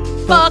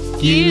like, Fuck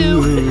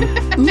you.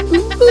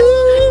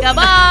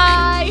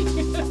 Goodbye.